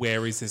like,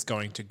 where is this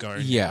going to go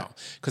Yeah. now?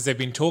 Because they've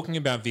been talking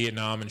about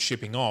Vietnam and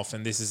shipping off,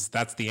 and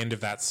that's the end of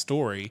that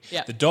story.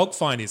 Yeah. The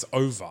dogfight is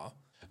over,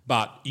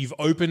 but you've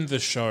opened the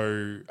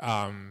show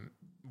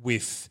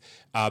with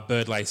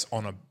Birdlace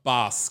on a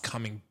bus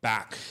coming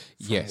back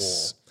from Yes.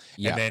 war.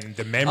 Yeah. And then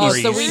the Oh,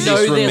 memories. so we He's know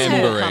there's more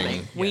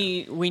remembering.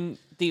 coming. We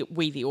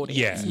the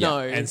audience Yeah. know.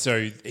 And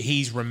so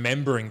he's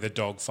remembering the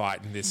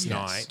dogfight in this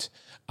night.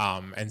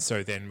 And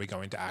so then we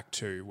go into Act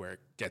 2 where it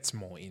gets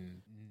more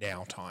in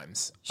now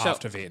times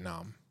after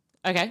Vietnam.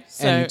 Okay,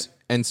 so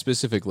and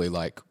specifically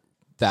like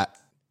that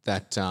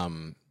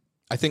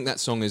I think that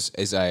song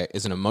is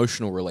an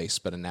emotional release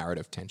but a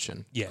narrative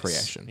tension Yes.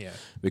 creation. Yeah.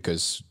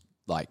 Because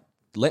like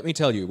let me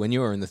tell you, when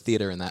you are in the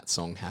theater and that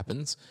song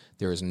happens,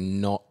 there is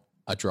not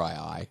a dry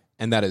eye.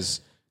 And that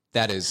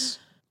is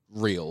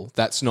real.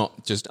 That's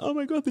not just, oh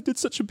my God, they did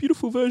such a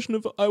beautiful version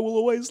of I Will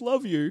Always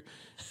Love You.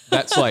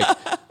 That's like,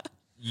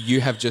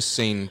 you have just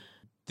seen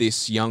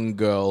this young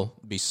girl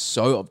be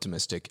so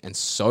optimistic and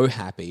so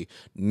happy,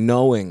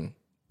 knowing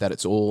that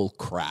it's all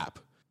crap.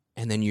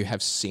 And then you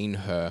have seen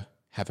her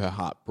have her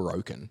heart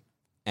broken.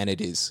 And it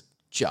is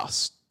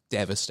just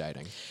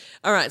devastating.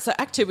 all right, so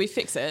Act 2, we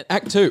fix it.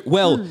 Act 2.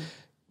 Well,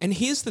 and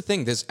here's the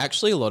thing. There's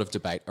actually a lot of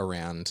debate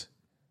around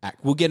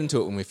Act. We'll get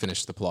into it when we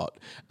finish the plot.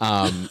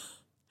 I'm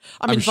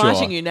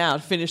inviting you now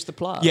to finish the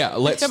plot. Yeah,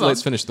 let's Come on.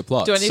 finish the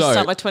plot. Do I need So- to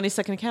start my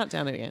 20-second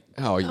countdown again?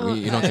 Oh,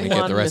 you're not going to get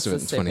the 1 rest of it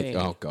in Mississippi, 20.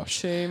 Oh,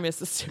 gosh. 2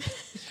 Mississippi.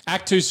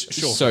 Act 2's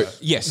shorter. So,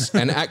 yes,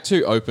 and Act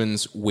 2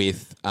 opens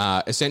with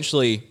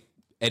essentially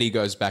Eddie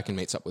goes back and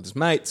meets up with his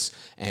mates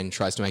and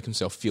tries to make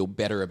himself feel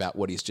better about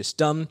what he's just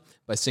done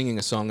by singing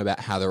a song about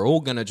how they're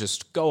all going to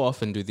just go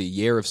off and do the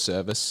year of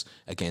service.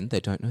 Again, they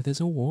don't know there's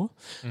a war.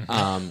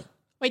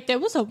 Wait, there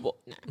was a... No.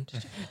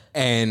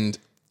 And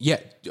yeah,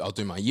 I'll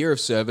do my year of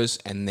service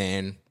and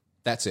then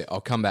that's it. I'll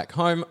come back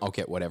home. I'll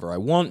get whatever I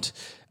want.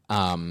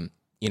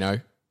 You know,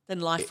 Then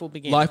life will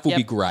begin. life will Yep.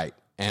 be great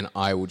and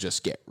I will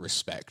just get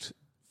respect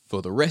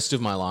for the rest of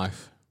my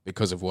life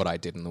because of what I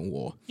did in the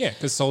war. yeah,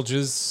 because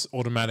soldiers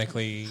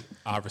automatically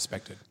are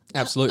respected.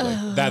 Absolutely.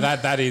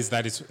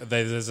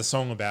 There's a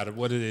song about it.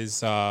 What it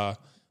is,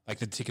 like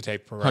the ticker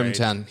tape parade.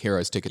 Hometown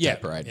Heroes Ticket Yeah,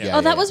 Tape Parade. yeah. Yeah,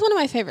 Oh, that yeah. was one of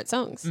my favorite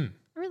songs. I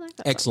really like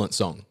that. Excellent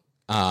song.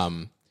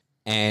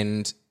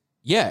 And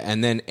yeah,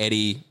 and then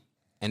Eddie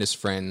and his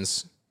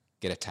friends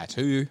get a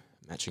tattoo,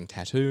 matching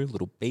tattoo,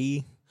 little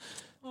bee,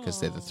 because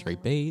they're the 3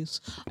 Bs.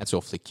 That's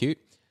awfully cute.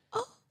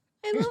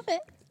 I love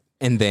it.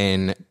 And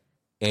then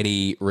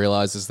Eddie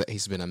realizes that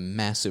he's been a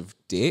massive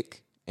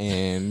dick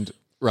and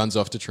runs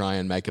off to try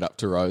and make it up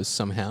to Rose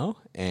somehow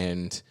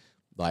and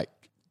like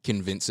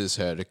convinces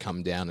her to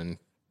come down and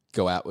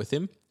go out with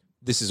him.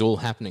 This is all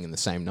happening in the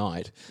same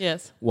night.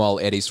 Yes. While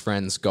Eddie's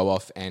friends go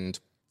off and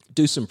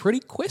do some pretty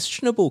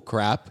questionable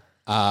crap.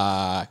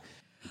 I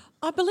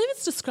believe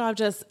it's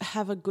described as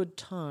have a good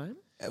time.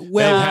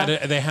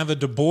 They have a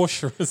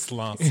debaucherous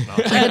last night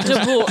A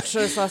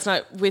debaucherous last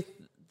night with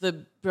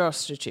the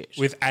prostitute.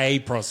 with a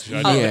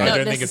prostitute. Oh, I not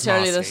don't think it's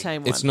necessarily the Marcy.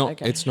 same one. It's not.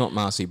 Okay. It's not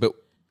Marcy. But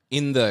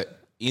in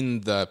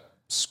the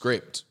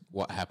script,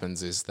 what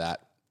happens is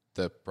that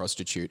the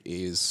prostitute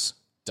is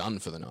done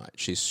for the night.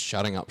 She's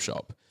shutting up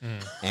shop,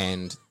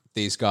 and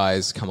these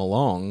guys come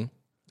along,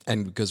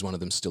 and because one of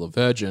them's still a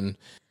virgin,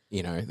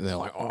 you know, they're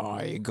like,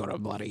 "Oh, you gotta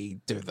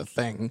bloody do the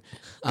thing,"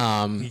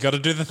 You got to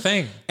do the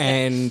thing.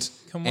 and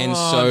Come and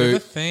on, so do the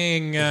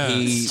thing.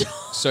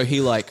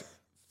 he like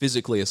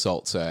physically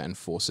assaults her and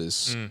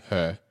forces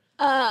her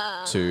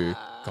to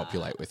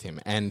copulate with him.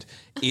 And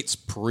it's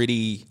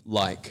pretty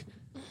like,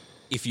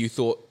 if you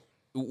thought,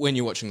 when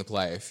you're watching the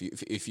play,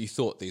 if you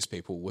thought these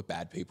people were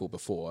bad people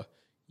before,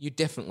 you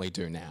definitely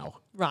do now.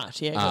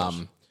 Right, yeah. gosh.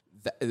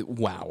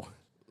 wow.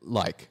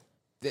 Like,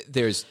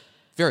 there's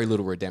very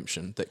little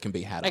redemption that can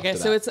be had Okay,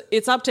 after so that.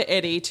 it's up to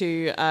Eddie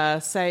to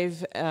save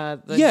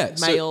the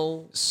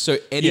male. So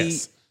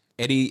Yes.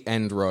 Eddie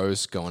and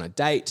Rose go on a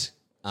date,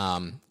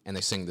 and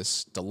they sing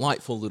this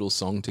delightful little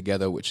song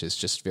together, which is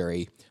just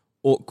very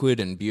awkward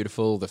and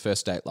beautiful. The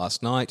first date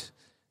last night,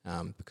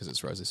 because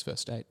it's Rose's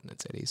first date and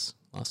it's Eddie's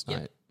last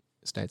night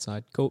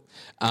stateside. Cool.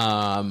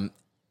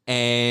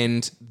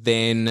 And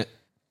then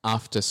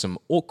after some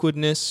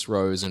awkwardness,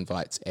 Rose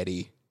invites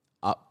Eddie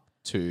up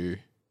to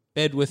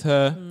bed with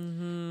her,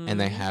 and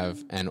they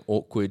have an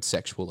awkward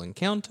sexual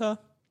encounter.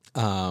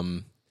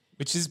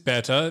 Which is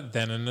better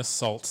than an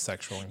assault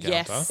sexual encounter.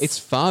 Yes. It's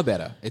far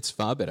better. It's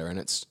far better, and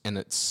it's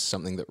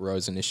something that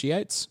Rose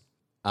initiates.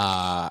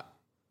 And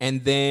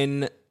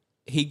then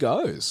he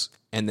goes,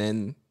 and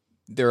then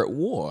they're at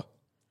war.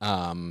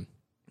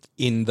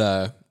 In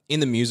the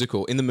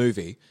musical, in the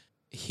movie,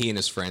 he and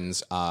his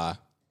friends are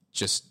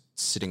just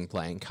sitting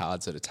playing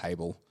cards at a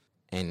table,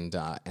 and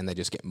they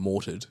just get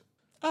mortared.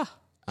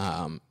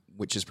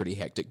 Which is pretty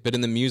hectic. But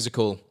in the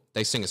musical,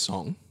 they sing a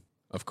song,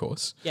 of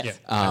course. Yes.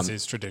 Yeah, as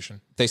is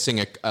tradition. They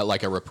sing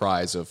a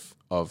reprise of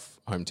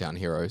Hometown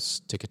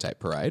Heroes Ticker Tape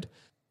Parade,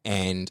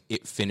 and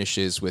it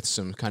finishes with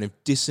some kind of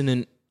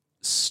dissonant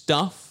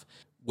stuff,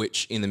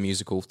 which in the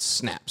musical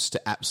snaps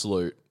to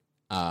absolute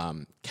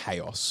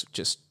chaos.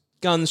 Just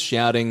guns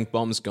shouting,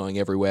 bombs going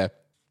everywhere,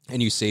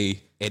 and you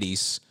see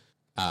Eddie's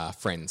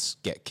friends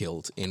get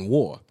killed in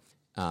war.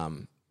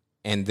 And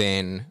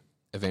then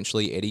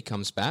eventually Eddie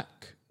comes back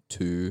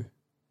to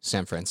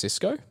San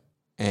Francisco,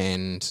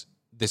 and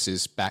this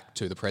is back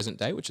to the present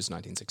day, which is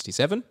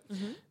 1967.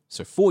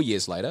 So 4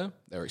 years later,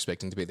 they were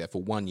expecting to be there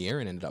for 1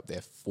 year and ended up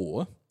there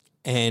 4.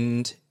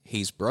 And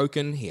he's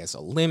broken, he has a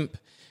limp,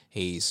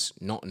 he's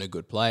not in a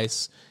good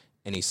place,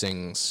 and he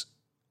sings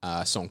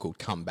a song called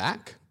Come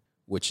Back,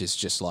 which is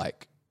just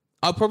like,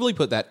 I'll probably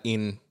put that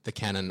in the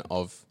canon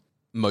of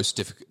most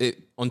difficult,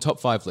 on top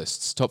 5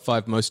 lists, top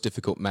 5 most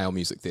difficult male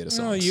music theatre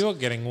songs. Oh, you're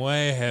getting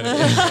way ahead of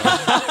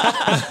yourself.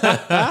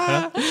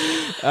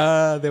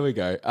 There we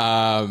go.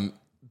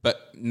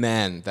 But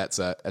man, that's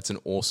an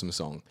awesome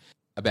song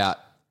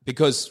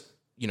because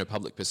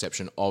public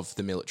perception of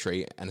the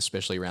military and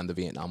especially around the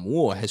Vietnam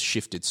War has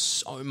shifted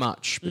so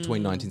much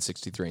between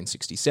 1963 and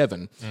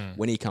 67.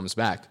 When he comes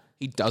back,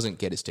 he doesn't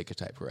get his ticker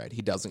tape parade.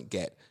 He doesn't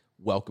get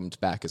welcomed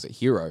back as a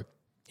hero.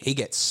 He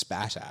gets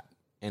spat at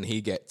and he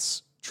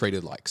gets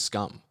treated like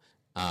scum.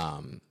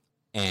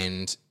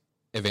 And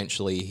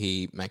eventually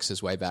he makes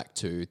his way back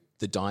to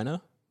the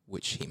diner,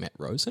 which he met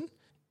Rose in,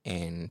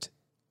 and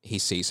he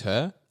sees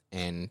her,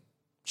 and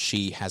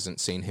she hasn't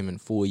seen him in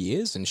 4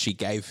 years, and she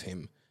gave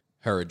him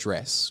her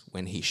address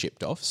when he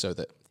shipped off so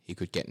that he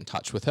could get in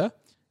touch with her.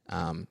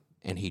 And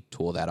he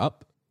tore that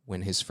up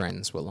when his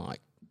friends were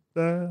like,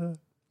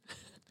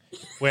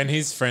 When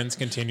his friends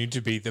continued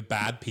to be the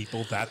bad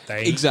people that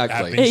they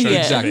exactly, have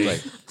been shown to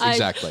be.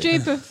 exactly. I do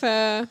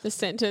prefer the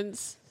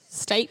sentence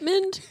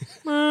statement.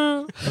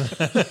 There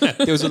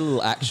was a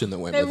little action that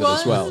went with it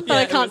as well. But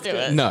I can't do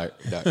it. No.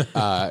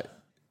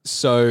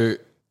 So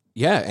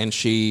yeah, and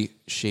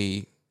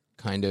she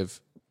kind of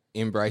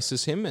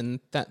embraces him, and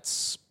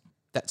that's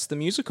the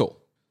musical.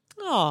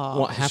 Oh,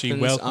 What happens She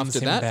welcomes after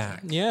him that?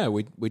 back. Yeah,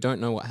 we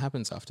don't know what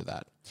happens after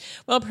that.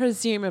 well,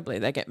 presumably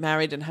they get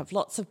married and have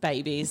lots of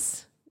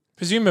babies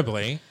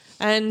Presumably.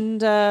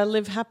 and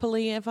live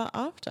happily ever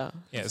after.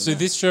 Yeah, so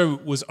this show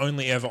was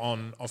only ever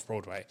on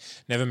off-Broadway.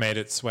 Never made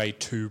its way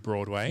to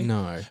Broadway.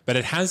 No. But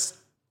it has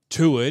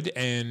toured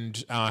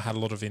and had a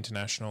lot of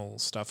international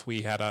stuff.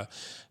 We had a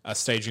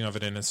staging of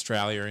it in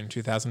Australia in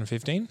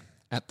 2015.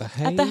 At the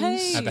Hayes. At the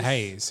Hayes. At the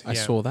Hayes. I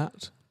saw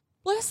that.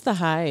 Bless the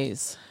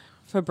Hayes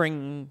for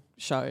bringing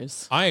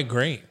shows. I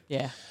agree.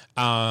 Yeah.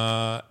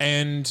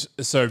 And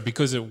so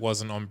because it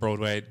wasn't on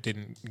Broadway, it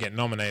didn't get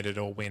nominated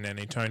or win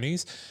any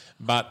Tonys.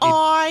 But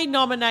I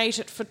nominate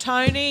it for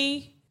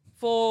Tony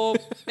for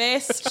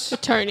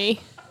best Tony.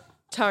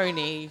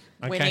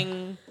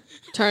 winning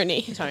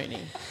Tony. Tony.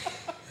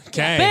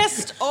 okay.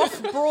 Best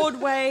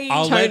off-Broadway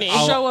Tony.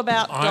 show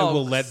about dogs. I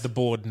will let the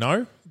board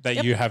know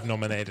that you have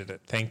nominated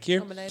it. Thank you.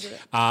 Nominated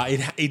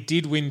it. It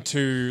did win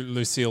 2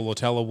 Lucille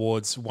Lortel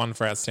Awards, one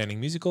for Outstanding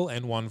Musical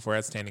and one for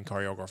Outstanding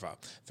Choreographer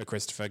for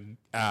Christopher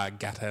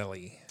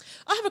Gattelli.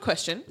 I have a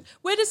question.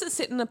 Where does it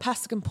sit in the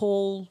Pascal and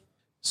Paul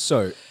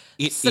So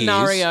it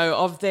scenario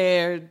of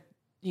their,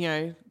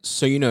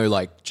 So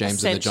like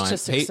James and the Ascent to Giant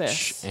Peach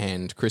success.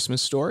 and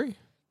Christmas Story.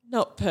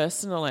 not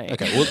personally.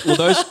 Okay, well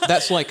those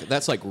that's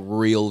like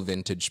real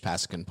vintage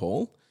Pascal and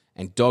Paul,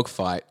 and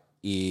Dogfight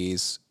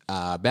is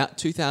about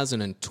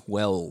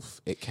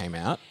 2012 it came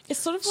out. It's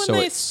sort of when So they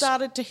it's-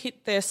 started to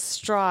hit their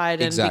stride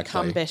and Exactly.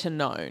 become better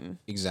known.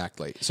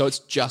 Exactly. So it's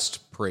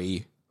just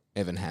pre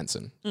Evan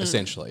Hansen, Mm.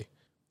 essentially.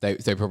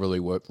 They probably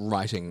were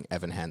writing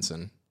Evan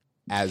Hansen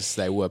as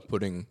they were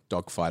putting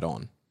Dogfight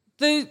on.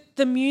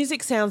 The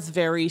music sounds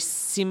very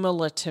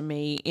similar to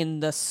me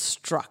in the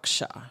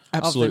structure of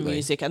Absolutely. the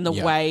music and the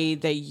Yeah. way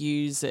they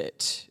use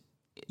it.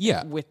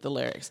 Yeah. with the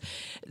lyrics.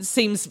 It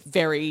seems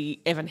very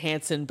Evan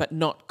Hansen, but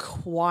not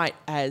quite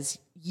as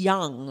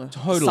young.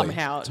 Totally,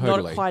 somehow,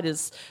 totally. not quite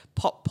as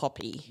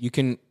poppy. You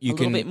can A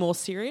little bit more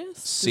serious.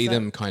 see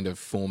them kind of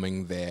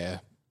forming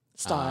their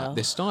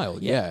Style.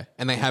 yeah.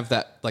 And they have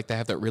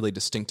that really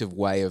distinctive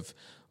way of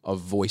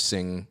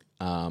voicing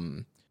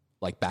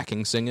like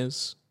backing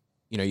singers.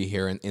 You know, you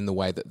hear in the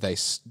way that they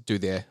do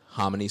their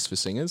harmonies for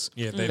singers.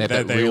 Yeah, have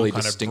that they really all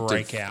kind distinctive of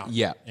break out.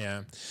 Yeah,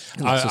 Yeah.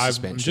 lots of I'm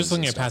suspensions just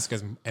looking and at Pascal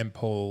and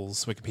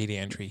Paul's Wikipedia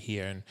entry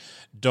here. And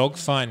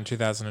Dogfight in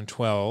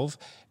 2012,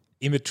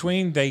 in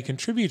between, they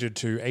contributed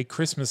to A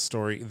Christmas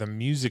Story, the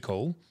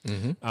musical,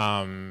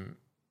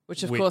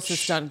 which of course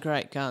has done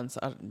great guns.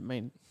 I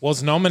mean,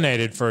 was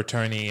nominated for a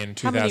Tony in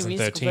How many musical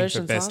 2013 for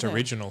versions Best are there?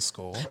 Original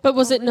Score. But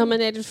was it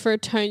nominated for a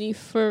Tony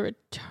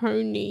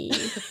Tony.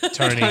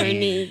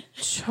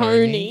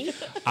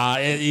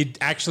 It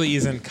actually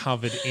isn't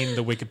covered in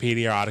the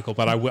Wikipedia article,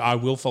 but I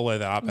will follow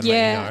that up and Yeah.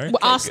 let you know.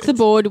 Well, ask the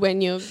board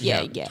when you're.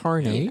 Yeah.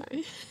 Tony. You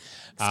know.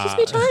 Excuse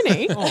me,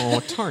 Tony. Oh,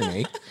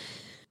 Tony.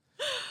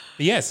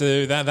 Yeah,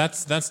 so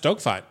that's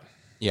Dogfight.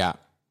 Yeah,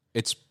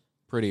 it's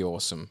pretty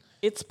awesome.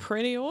 it's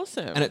pretty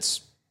awesome. And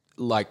it's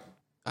like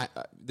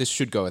this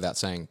should go without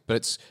saying,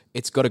 but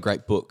it's got a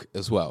great book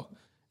as well,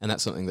 and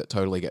that's something that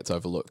totally gets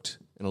overlooked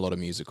in a lot of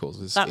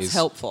musicals. That's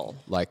helpful.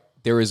 Like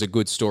there is a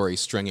good story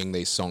stringing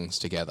these songs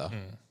together.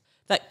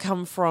 That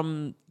come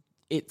from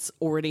it's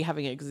already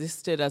having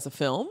existed as a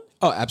film.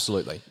 Oh,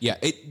 absolutely. Yeah,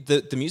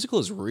 the musical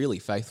is really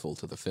faithful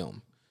to the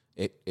film.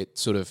 It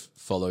sort of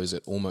follows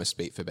it almost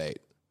beat for beat.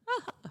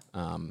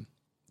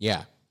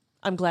 Yeah.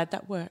 I'm glad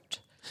that worked.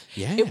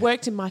 Yeah. It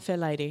worked in My Fair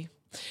Lady.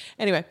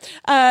 Anyway,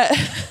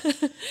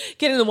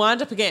 getting the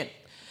wind up again.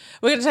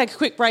 We're going to take a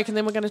quick break and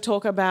then we're going to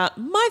talk about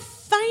my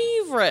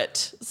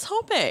favourite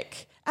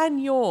topic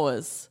and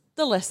yours,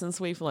 the lessons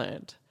we've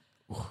learned.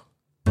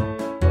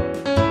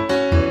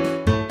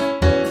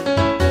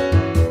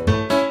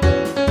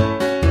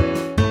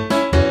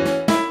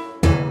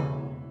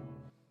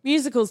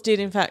 Musicals did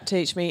in fact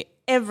teach me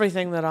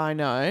everything that I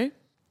know.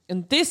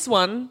 And this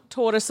one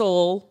taught us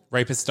all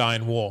Rapists die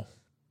in war.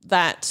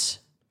 that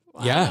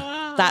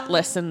Yeah. that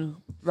lesson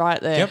right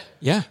there.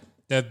 Yep.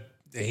 Yeah.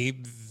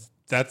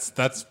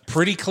 That's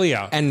pretty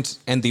clear. And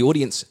the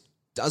audience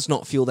does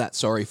not feel that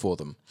sorry for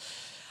them.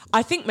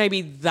 I think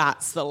maybe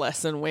that's the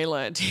lesson we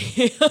learned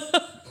here.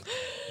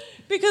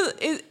 Because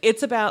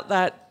it's about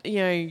that,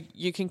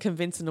 you can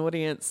convince an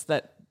audience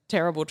that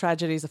terrible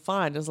tragedies are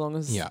fine as long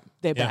as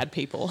they're bad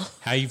people.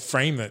 How you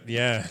frame it,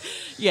 yeah.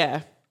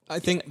 Yeah. I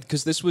think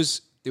because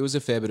there was a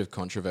fair bit of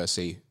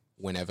controversy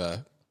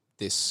whenever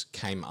this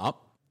came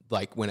up.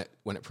 Like when it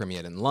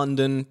premiered in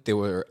London, there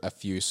were a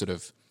few sort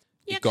of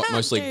it got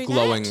mostly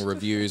glowing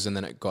reviews, and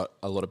then it got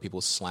a lot of people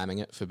slamming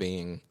it for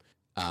being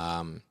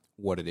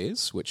what it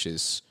is, which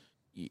is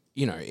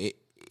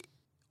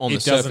on the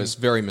surface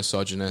very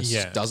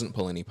misogynist, doesn't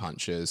pull any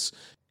punches.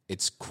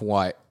 It's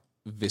quite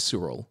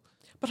visceral.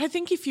 But I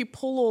think if you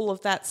pull all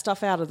of that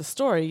stuff out of the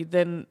story,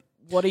 then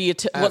what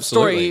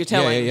story are you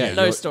telling? Yeah.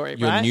 No story,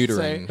 you're right?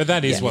 neutering. But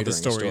that is what the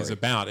neutering story is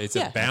about. It's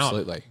about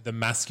Absolutely. the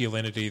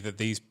masculinity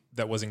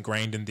that was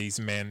ingrained in these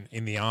men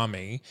in the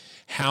army,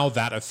 how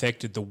that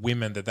affected the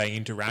women that they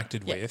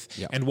interacted with,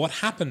 and what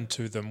happened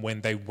to them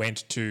when they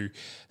went to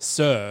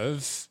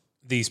serve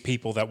these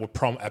people that were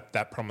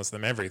that promised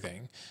them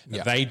everything.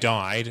 They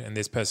died, and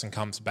this person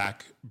comes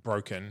back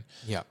broken.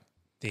 Yeah.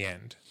 The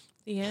end.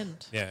 The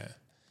end. Yeah.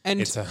 And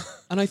It's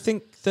and I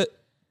think that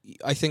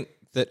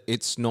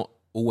it's not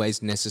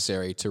always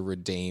necessary to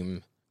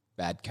redeem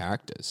bad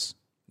characters.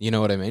 You know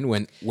what I mean?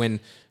 When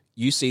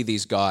you see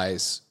these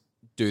guys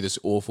do this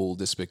awful,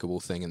 despicable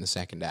thing in the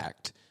second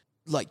act,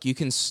 like you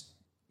can.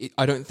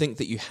 I don't think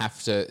that you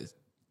have to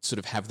sort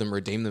of have them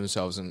redeem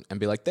themselves and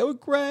be like, they were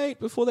great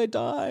before they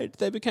died.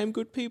 They became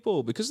good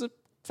people, because the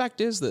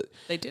fact is that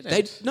They didn't.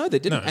 They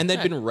didn't, No. and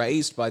they'd been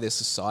raised by their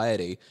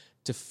society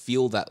to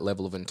feel that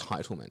level of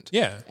entitlement.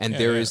 Yeah. And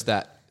there is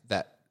that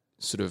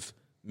sort of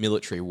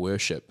military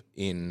worship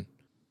in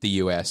the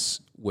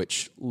US,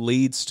 which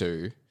leads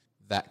to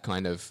that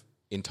kind of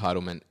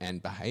entitlement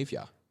and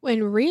behavior.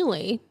 When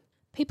really,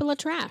 people are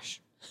trash.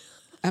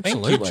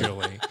 Absolutely. Thank you,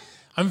 Julie.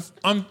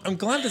 I'm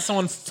glad that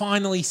someone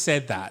finally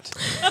said that.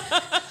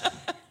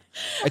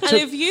 And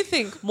if you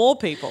think more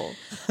people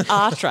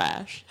are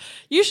trash,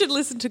 you should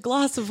listen to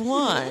Glass of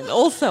Wine,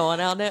 also on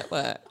our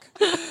network,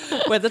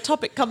 where the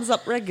topic comes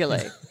up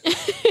regularly.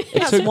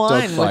 It took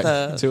wine with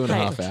Dogfight a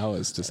 2.5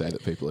 hours to say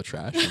that people are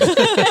trash.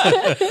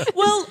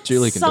 Well,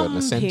 Julie can do it in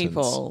a some sentence.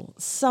 people.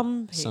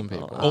 Some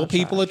people. All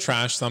people are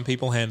trash. Some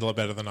people handle it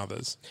better than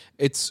others.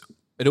 It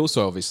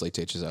also obviously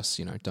teaches us,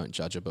 don't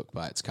judge a book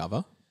by its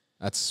cover.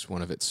 That's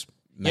one of its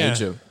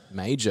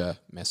major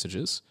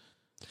messages.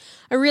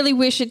 I really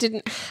wish it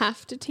didn't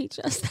have to teach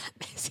us that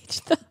message,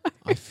 though.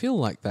 I feel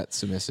like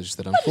that's a message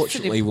that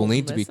unfortunately will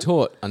need to be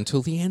taught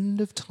until the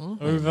end of time.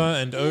 Over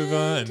and over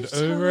and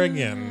over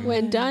again.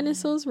 When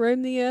dinosaurs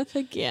roam the earth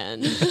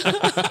again.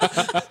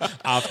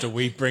 after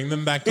we bring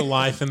them back to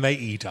life and they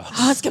eat us.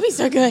 Oh, it's going to be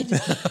so good.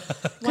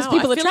 Because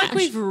people I are feel trash. like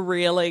we've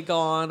really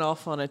gone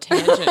off on a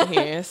tangent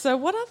here. So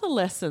what other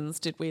lessons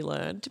did we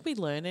learn? Did we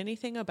learn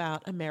anything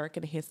about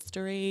American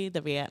history,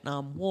 the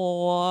Vietnam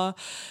War,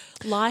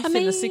 life in the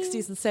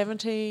 60s and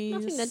 70s?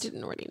 Nothing I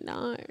didn't already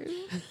know.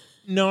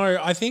 No,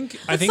 I think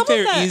some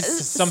there of that- is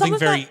some something of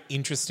very that-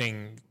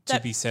 interesting to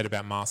be said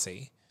about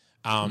Marcy.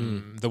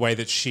 The way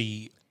that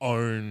she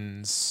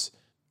owns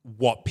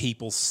what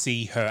people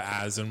see her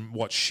as and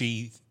what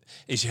she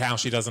is, how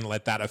she doesn't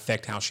let that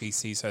affect how she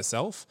sees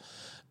herself.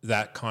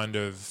 That kind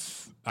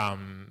of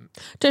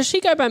Does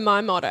she go by my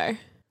motto?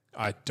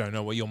 I don't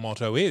know what your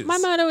motto is. My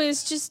motto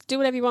is just do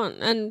whatever you want,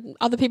 and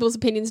other people's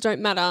opinions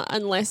don't matter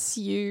unless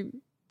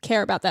you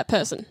care about that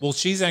person. Well,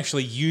 she's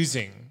actually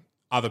using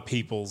other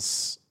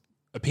people's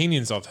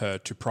opinions of her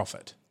to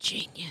profit.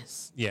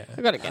 Genius. Yeah.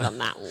 I've got to get on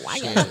that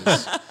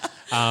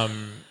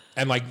wagon.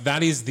 And like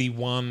that is the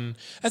one.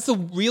 That's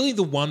really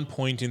the one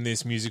point in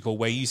this musical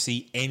where you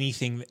see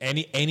anything,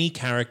 any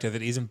character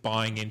that isn't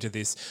buying into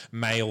this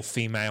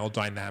male-female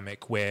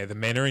dynamic, where the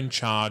men are in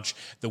charge,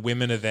 the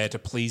women are there to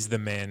please the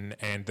men,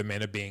 and the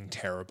men are being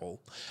terrible.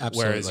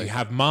 Absolutely. Whereas you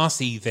have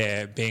Marcy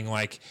there being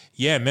like,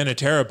 "Yeah, men are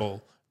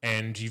terrible,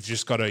 and you've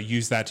just got to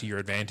use that to your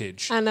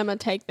advantage." And I'm going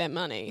to take their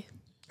money.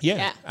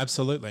 Yeah,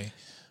 absolutely.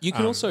 You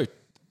can also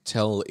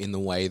tell in the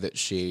way that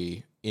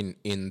she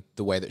in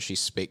the way that she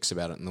speaks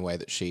about it and the way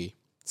that she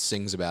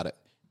sings about it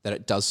that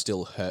it does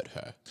still hurt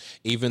her,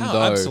 even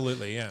though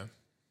absolutely, yeah.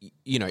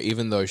 you know,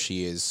 even though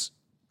she is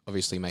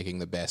obviously making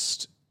the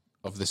best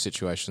of the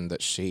situation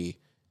that she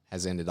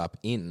has ended up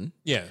in.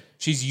 Yeah,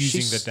 she's using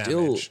She's the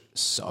still damage.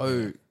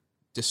 so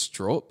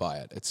distraught by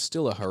it. It's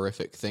still a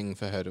horrific thing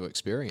for her to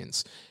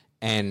experience.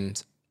 And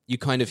you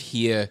kind of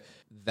hear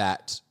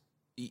that,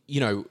 you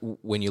know,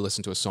 when you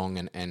listen to a song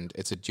and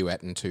it's a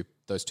duet and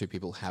those two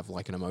people have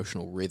like an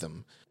emotional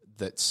rhythm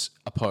that's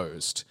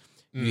opposed,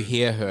 you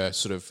hear her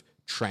sort of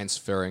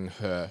transferring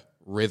her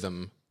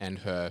rhythm and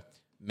her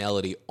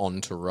melody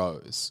onto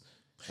Rose.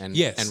 And,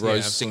 Yes, and yeah,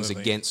 Rose sings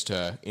absolutely. against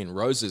her in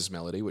Rose's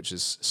melody, which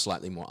is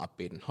slightly more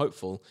upbeat and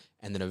hopeful,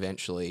 and then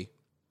eventually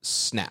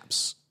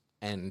snaps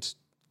and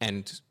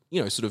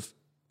you know, sort of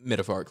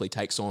metaphorically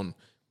takes on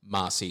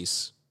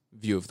Marcy's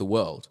view of the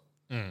world,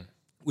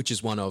 which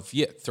is one of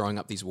throwing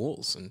up these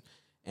walls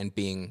and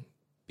being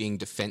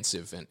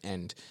defensive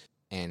and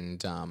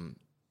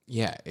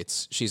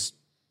she's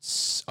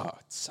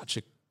such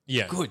a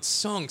good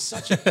song,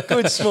 such a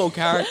good small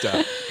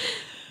character.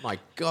 My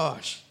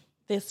gosh,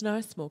 There's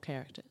no small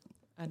character.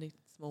 I need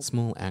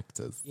small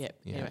actors. Yep,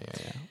 Yeah, yep.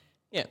 yeah.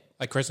 Yeah.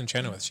 Like Kristen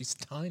Chenoweth, she's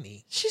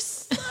tiny. She's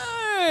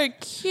so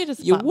cute as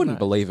You button wouldn't nut.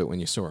 believe it when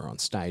you saw her on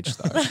stage,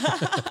 though.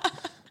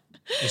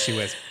 And she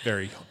wears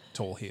very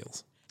tall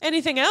heels.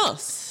 Anything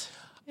else?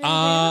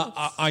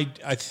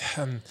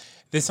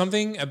 There's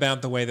something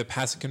about the way that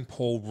Pasek and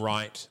Paul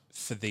write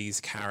for these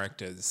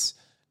characters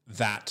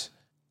that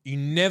you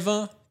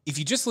never, if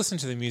you just listen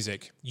to the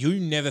music, you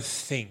never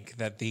think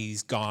that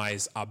these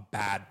guys are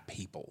bad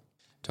people.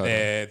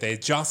 Totally. They're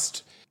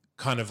just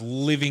kind of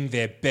living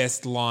their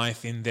best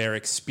life in their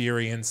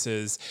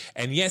experiences.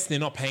 And yes, they're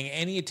not paying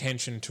any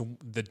attention to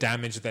the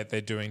damage that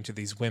they're doing to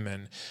these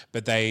women,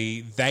 but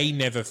they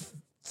never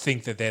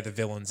think that they're the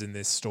villains in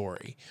this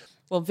story.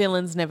 Well,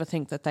 villains never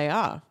think that they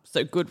are.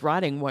 So good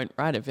writing won't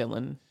write a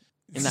villain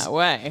in that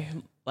way.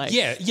 Like,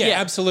 Yeah,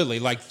 absolutely.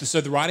 Like, so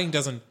the writing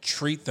doesn't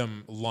treat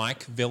them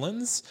like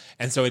villains,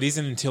 and so it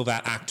isn't until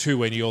that act 2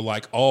 when you're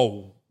like,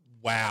 oh,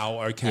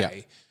 wow, okay.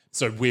 Yeah.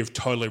 So we're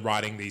totally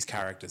writing these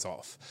characters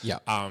off. Yeah.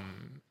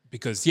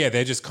 Because,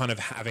 they're just kind of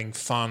having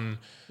fun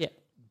Yeah.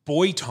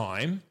 boy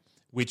time,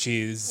 which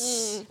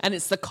is... And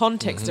it's the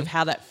context of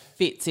how that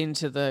fits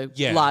into the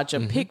Yeah. larger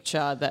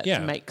picture that Yeah.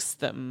 makes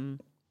them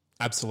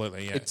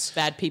Absolutely, yeah.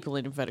 bad people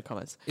in inverted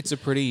commas. It's a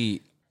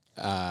pretty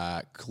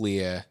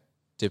clear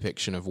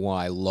depiction of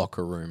why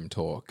locker room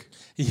talk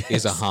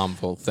is a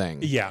harmful thing.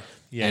 yeah.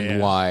 And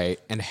why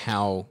and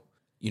how,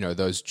 you know,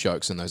 those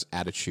jokes and those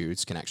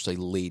attitudes can actually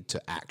lead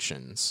to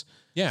actions.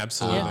 Yeah,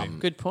 absolutely. Yeah,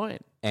 good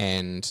point.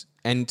 And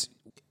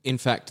in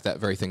fact, that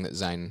very thing that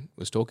Zane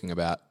was talking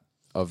about,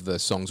 of the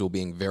songs all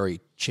being very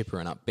chipper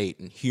and upbeat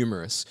and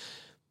humorous,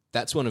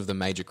 that's one of the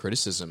major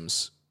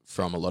criticisms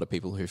from a lot of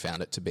people who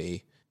found it to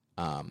be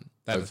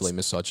overly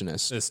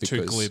misogynist. it's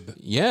too glib.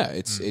 Yeah,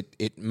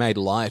 it made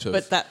light of...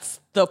 But that's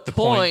the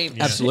point.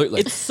 yeah.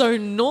 Absolutely. It's so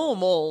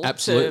normal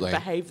Absolutely. to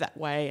behave that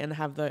way and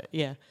have the,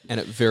 and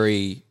it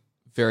very,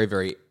 very,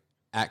 very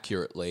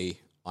accurately,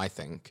 I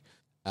think,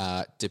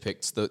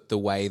 depicts the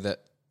way that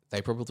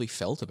they probably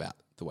felt about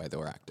the way they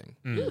were acting.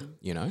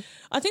 You know?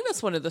 I think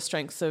that's one of the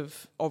strengths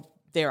of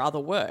their other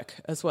work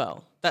as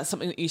well. That's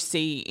something that you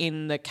see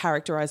in the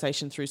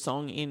characterization through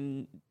song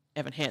in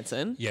Evan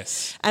Hansen.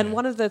 Yes. And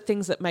one of the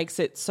things that makes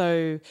it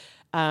so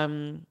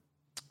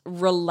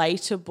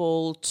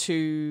relatable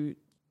to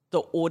the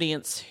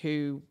audience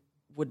who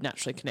would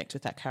naturally connect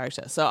with that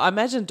character. So I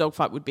imagine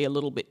Dogfight would be a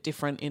little bit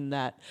different in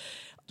that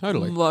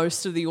Totally.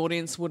 most of the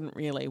audience wouldn't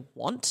really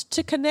want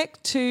to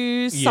connect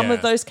to some Yeah.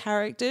 of those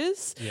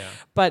characters. Yeah.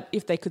 But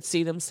if they could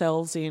see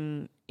themselves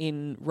in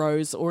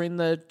Rose or in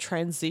the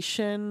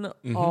transition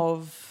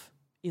of,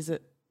 is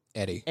it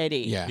Eddie. Eddie?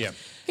 Yeah. Yeah.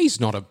 He's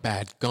not a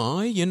bad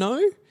guy, you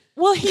know?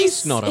 Well,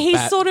 he's not a he's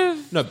bad... sort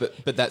of No,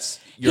 but that's...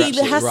 You're he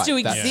absolutely has right. to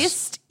That's-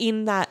 exist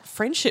in that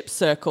friendship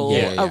circle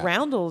Yeah, yeah.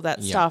 around all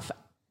that Yeah. stuff,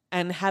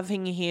 and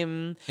having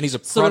him And he's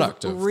a sort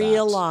product of that.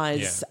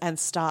 realize Yeah. and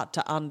start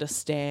to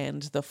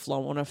understand the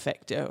flow on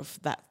effect of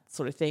that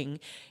sort of thing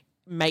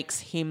makes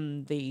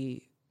him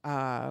the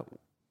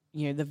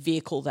the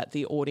vehicle that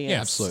the audience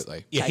Yeah,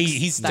 absolutely. Yeah, takes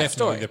he's that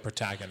definitely story. the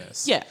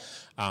protagonist. Yeah.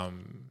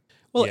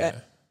 Well, Yeah.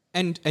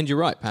 and you're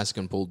right, Pasek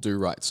and Paul do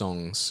write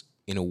songs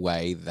in a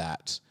way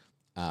that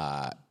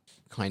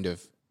kind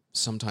of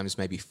sometimes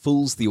maybe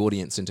fools the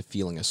audience into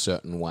feeling a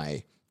certain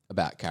way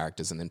about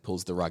characters and then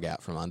pulls the rug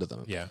out from under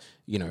them. Yeah.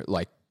 You know,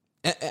 like,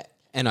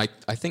 and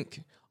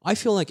I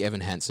feel like Evan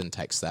Hansen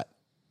takes that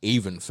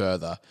even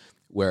further,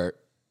 where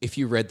if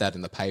you read that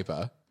in the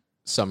paper,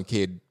 some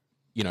kid,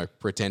 you know,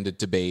 pretended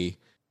to be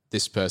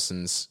this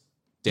person's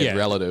dead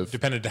relative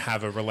depended to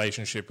have a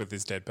relationship with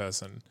this dead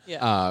person.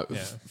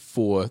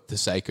 for the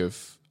sake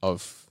of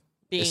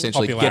Being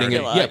essentially Popularity.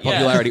 getting it,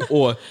 popularity,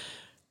 or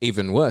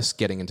even worse,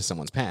 getting into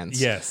someone's pants.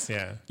 Yes,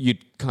 yeah.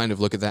 You'd kind of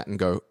look at that and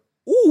go,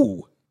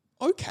 "Ooh,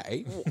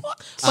 okay."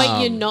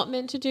 Wait, you're not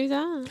meant to do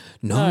that?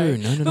 No.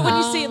 But when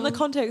you see it in the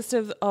context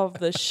of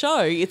the show,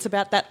 it's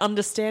about that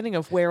understanding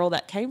of where all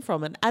that came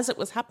from. And as it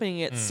was happening,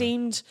 it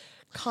seemed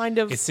kind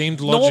of It seemed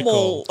logical.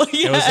 normal.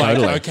 It was like,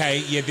 Totally. okay,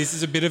 yeah, this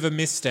is a bit of a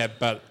misstep,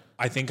 but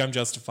I think I'm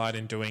justified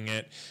in doing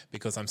it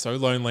because I'm so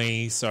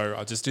lonely. So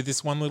I'll just do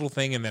this one little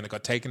thing, and then it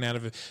got taken out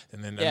of it,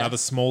 and then another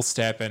small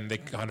step, and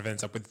it kind of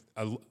ends up with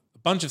a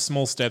bunch of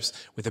small steps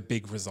with a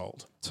big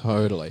result.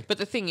 Totally. But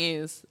the thing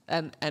is,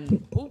 and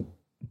ooh,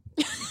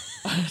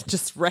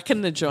 just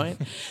wrecking the joint,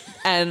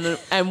 and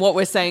what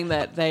we're saying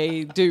that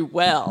they do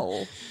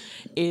well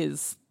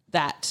is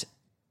that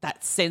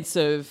sense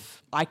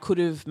of I could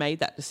have made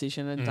that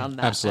decision and done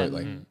that.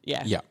 Absolutely. and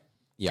Yeah.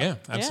 Yeah,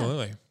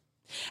 absolutely.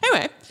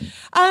 Anyway,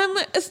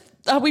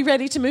 are we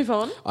ready to move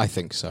on? I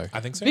think so. I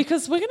think so.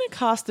 Because we're going to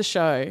cast the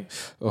show.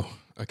 Oh,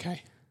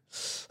 okay.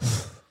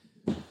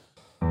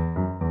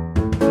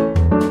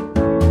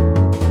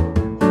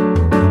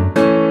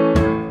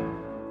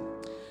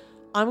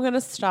 I'm going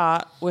to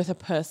start with a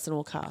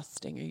personal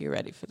casting. Are you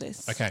ready for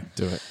this? Okay.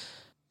 Do it.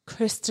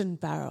 Kristen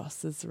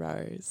Barros as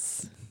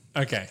Rose.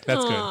 Okay,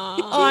 that's good.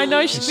 Oh, I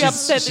know she'd be She's-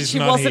 upset that she's she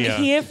not wasn't here.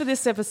 here for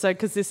this episode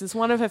because this is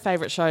one of her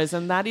favourite shows,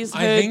 and that is her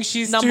I think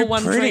she's number too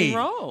one pretty. dream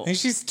role. I think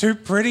she's too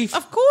pretty.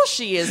 Of course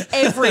she is.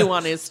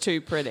 Everyone is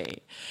too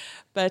pretty.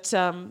 But,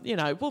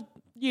 we'll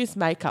use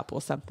makeup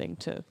or something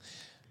to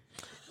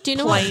Do you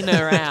know plane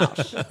her out.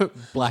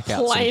 Black out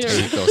some Plainer.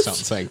 teeth or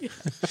something.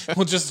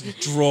 We'll just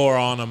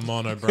draw on a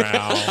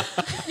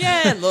monobrow,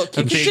 Yeah, look,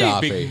 you a could, big, do,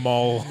 Sharpie. big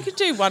mole. you could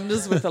do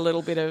wonders with a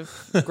little bit of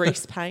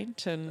grease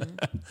paint and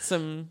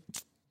some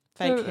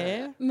fake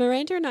hair.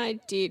 Miranda and I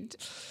did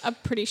a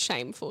pretty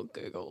shameful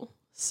Google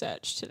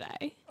search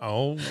today.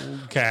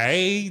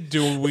 Okay.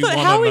 Do we So want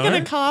how are to we know?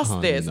 going to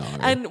cast this? no.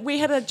 And we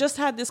had just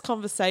had this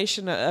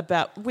conversation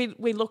about we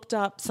looked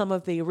up some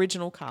of the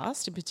original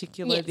cast, in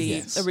particular Yes. the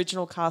Yes.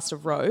 original cast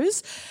of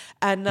Rose,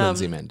 and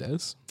Lindsay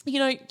Mendez.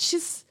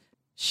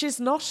 she's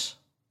not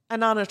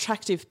an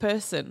unattractive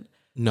person.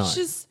 No.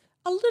 She's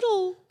a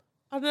little.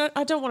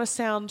 I don't want to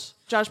sound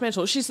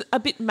judgmental. She's a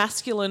bit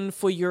masculine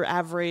for your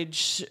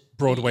average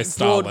Broadway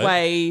starlet.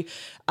 Broadway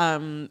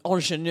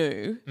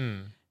ingenue,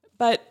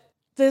 but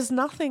there's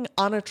nothing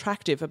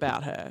unattractive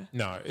about her.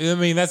 No, I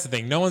mean, that's the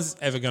thing. No one's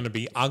ever going to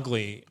be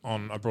ugly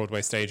on a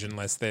Broadway stage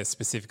unless they're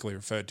specifically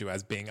referred to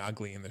as being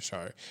ugly in the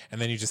show. And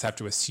then you just have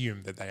to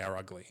assume that they are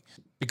ugly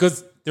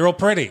because they're all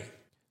pretty.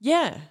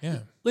 Yeah. Yeah.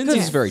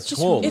 Lindsay's very It's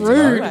just- tall. it's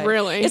Rude, Broadway.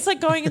 really. It's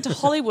like going into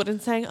Hollywood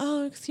and saying,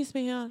 "Oh, excuse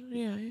me,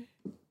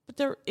 but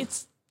there,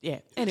 it's yeah."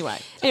 Anyway,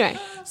 Anyway,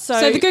 so,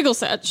 so the Google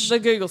search. the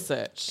Google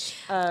search.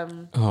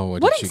 Oh,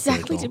 What did you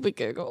exactly Google? did we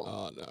Google?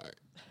 Oh, no.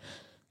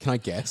 Can I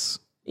guess?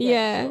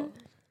 yeah.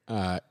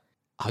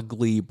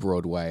 Ugly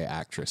Broadway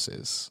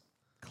actresses.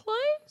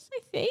 Close, I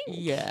think.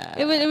 Yeah,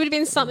 It would have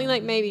been something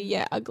like maybe,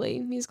 ugly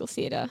musical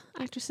theatre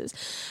actresses.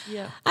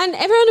 yeah. And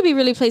everyone will be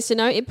really pleased to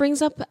know it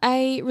brings up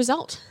a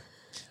result.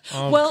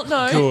 Well,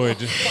 no. Good.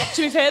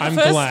 To be fair, I'm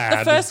the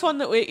glad. first one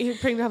that we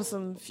bring up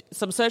some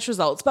search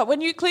results, but when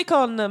you click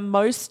on them,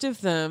 most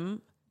of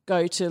them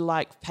go to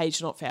like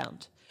page not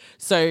found.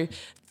 So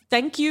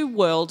thank you,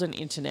 world and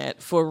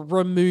internet, for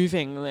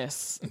removing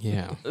this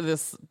Yeah.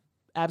 this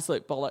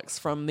absolute bollocks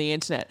from the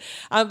internet.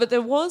 But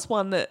there was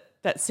one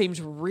that seemed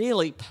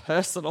really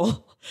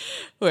personal,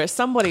 where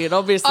somebody had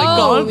obviously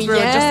gone through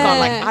and just gone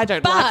like, I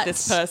don't like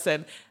this But-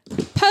 person.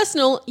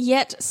 Personal,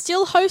 yet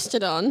still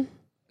hosted on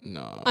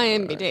No.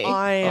 IMBD.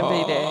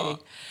 IMBD.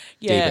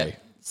 Yeah. DB.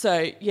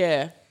 So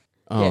yeah.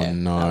 Oh, Yeah,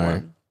 no.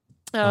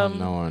 that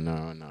one.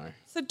 No.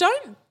 So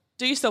don't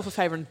do yourself a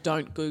favor and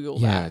don't Google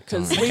Yeah, that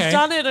because don't. we've Okay.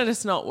 done it and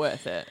it's not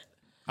worth it.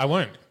 I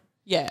won't.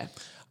 Yeah.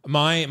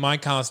 My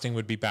casting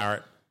would be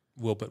Barrett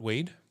Wilbert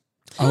Weed.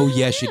 Oh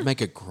yeah, she'd make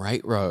a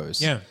great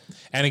Rose. Yeah.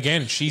 And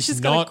again, she's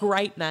got not a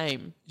great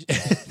name.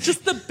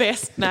 Just the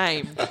best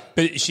name.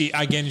 but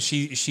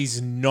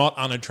she's not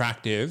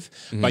unattractive,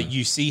 but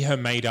you see her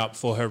made up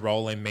for her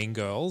role in Mean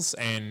Girls,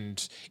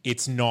 and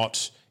it's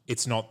not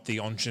the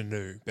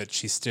ingenue, but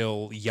she's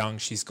still young.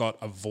 She's got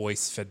a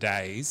voice for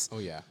days. Oh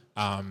yeah.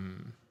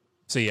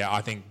 So yeah,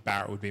 I think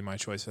Barrett would be my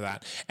choice for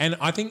that. And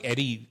I think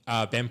Eddie,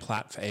 Ben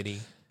Platt for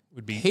Eddie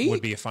would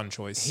be a fun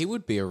choice. He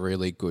would be a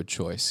really good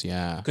choice.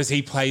 Yeah. Because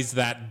he plays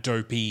that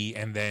dopey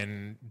and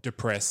then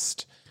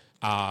depressed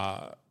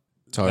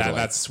Totally.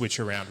 that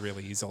switch around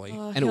really easily.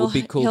 And it would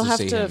be cool he'll to have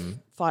see to him.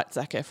 fight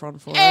Zac Efron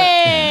for it.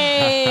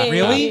 Hey!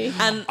 Really?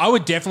 And I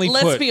would definitely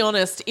let's be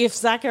honest, if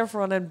Zac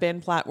Efron and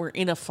Ben Platt were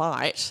in a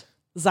fight,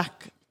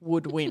 Zac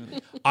would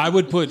win. I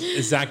would put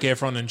Zac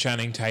Efron and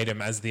Channing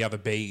Tatum as the other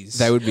bees.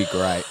 They would be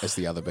great as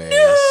the other bears.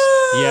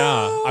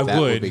 Yeah, I That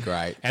would. would be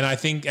great. And I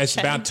think it's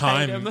about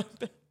time.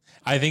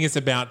 I think it's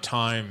about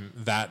time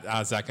that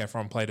Zac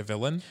Efron played a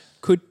villain.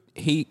 Could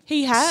he?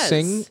 He has.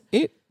 sing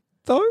it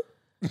though.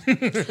 Oh,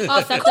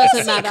 that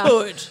doesn't matter.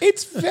 Good.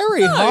 It's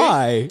very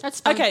high.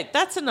 That's fine. Okay,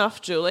 that's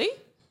enough, Julie.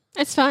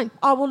 It's fine.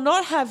 I will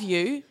not have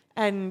you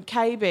and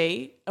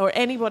KB or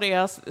anybody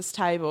else at this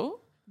table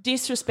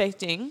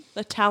disrespecting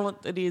the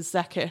talent that is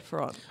Zac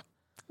Efron.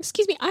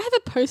 Excuse me, I have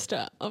a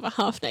poster of a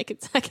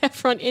half-naked Zac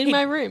Efron in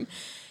my room.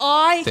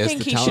 I There's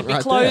think the he should talent be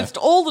right clothed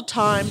there. all the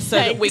time so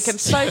that we can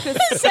Thanks.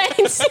 focus.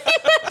 Thanks.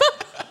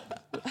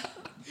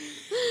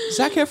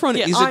 Zac Efron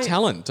Yeah, is a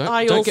talent.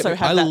 I don't also get me-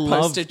 have I that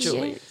loved, poster,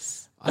 Julie.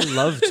 I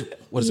loved.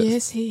 What is it?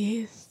 Yes,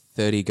 he is.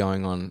 30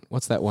 going on.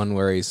 What's that one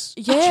where he's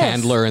Yes.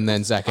 Chandler and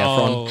then Zac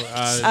Efron?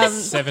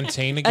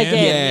 17 again? again.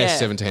 Yeah, yeah.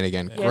 17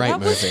 again. Yeah, Great that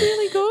movie. was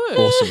really good.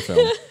 Awesome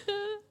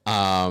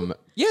film.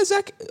 Yeah,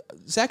 Zac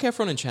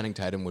Efron and Channing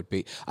Tatum would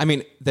be. I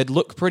mean, they'd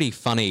look pretty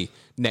funny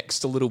next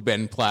to little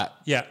Ben Platt.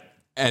 Yeah.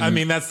 And- I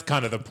mean, that's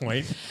kind of the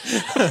point.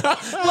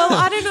 Well,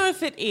 I don't know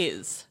if it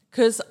is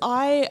because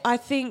I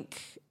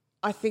think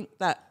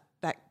that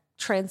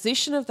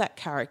transition of that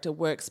character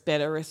works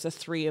better if the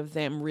three of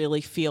them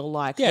really feel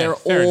like Yeah, they're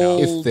fair enough.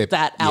 all If they're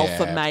that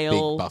alpha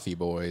male, big buffy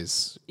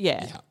boys.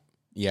 Yeah.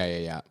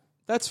 Yeah.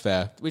 That's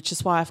fair. which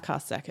is why I've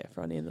cast Zac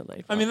Efron in the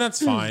lead. I mean,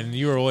 that's fine.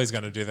 You were always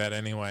going to do that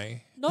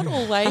anyway. Not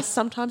always.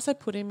 Sometimes I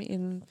put him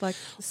in like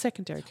the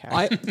secondary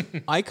character.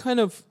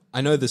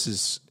 I know this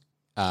is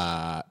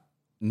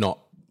not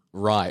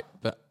right,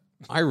 but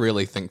I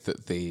really think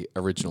that the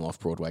original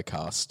off-Broadway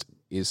cast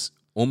is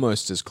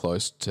almost as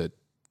close to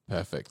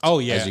perfect Oh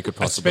yeah, as you could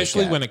possibly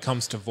especially get. when it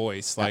comes to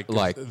voice, like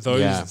yeah.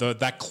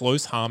 that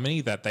close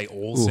harmony that they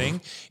all sing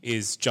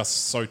is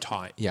just so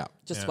tight. Yeah.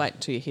 Just wait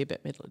until you hear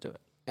Bette Midler do it.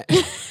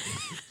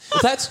 Well,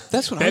 that's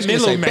what I was Bette going to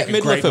say. Midler would make Bette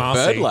a Midler great for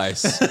Marcy.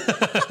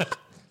 Birdlace.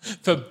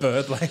 For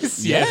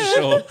Birdlace, yeah,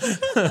 sure.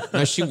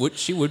 No,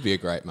 she would be a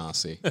great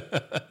Marcy.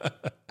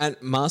 And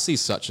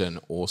Marcy's such an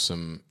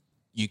awesome.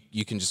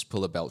 You can just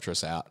pull a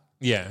beltress out,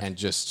 Yeah. and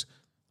just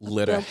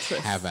let her Beltress.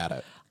 have at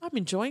it. I'm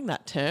enjoying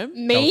that term.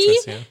 Me?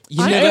 Beltress, yeah.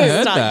 You I'm never gonna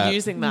heard start that?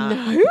 using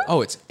that.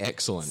 Oh, it's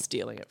excellent.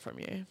 Stealing it from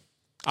you.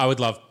 I would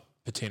love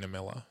Patina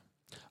Miller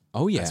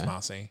Oh as yeah,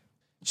 Marcy.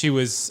 She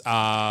was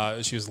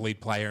the lead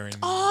player in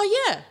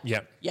Oh yeah.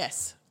 yep,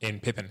 Yes. in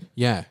Pippin,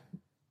 yeah.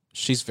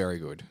 She's very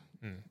good.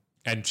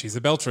 and she's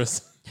a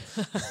Beltress.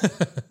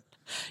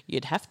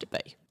 You'd have to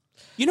be.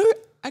 You know,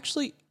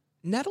 actually,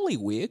 Natalie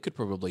Weir could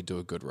probably do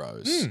a good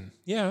Rose.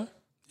 Yeah,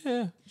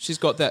 Yeah, she's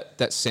got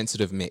that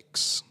sensitive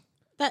mix.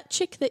 That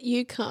chick that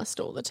you cast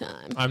all the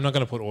time. I'm not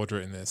going to put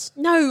Audra in this.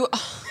 No,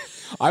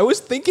 I was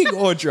thinking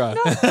Audra.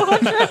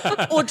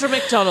 Audra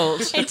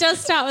McDonald. it does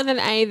start with an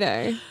A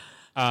though.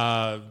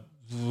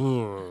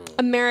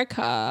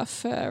 America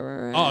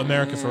Ferrera. Oh,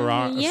 America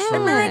Ferrara.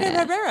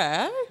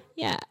 Yeah.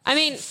 Yeah. I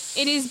mean,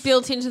 it is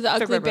built into the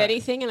Ugly Ferrera. Betty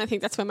thing, and I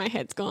think that's where my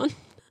head's gone.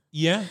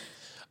 Yeah.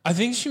 I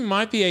think she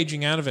might be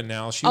aging out of it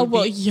now. She Oh, would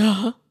well, be,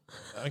 yeah.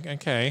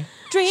 okay.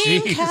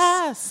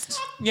 Dreamcast.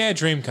 Yeah,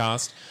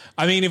 Dreamcast.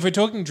 I mean, if we're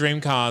talking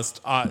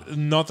Dreamcast,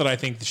 not that I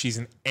think that she's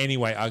in any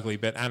way ugly,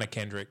 but Anna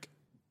Kendrick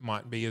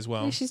might be as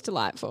well She's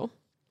delightful.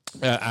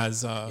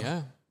 as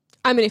Yeah.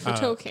 I mean, if we're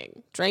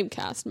talking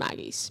Dreamcast,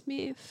 Maggie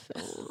Smith.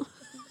 Or...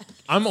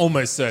 I'm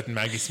almost certain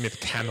Maggie Smith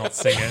cannot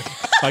sing it.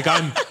 Like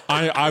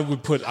I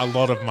would put a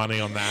lot of money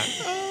on that.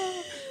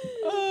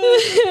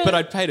 But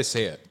I'd pay to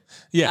see it.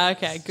 Yeah.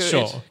 Okay, good.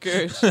 Sure.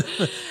 Good.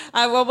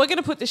 Well, we're going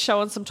to put this show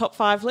on some top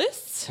 5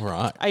 lists. All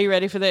right. Are you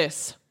ready for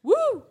this?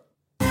 Woo!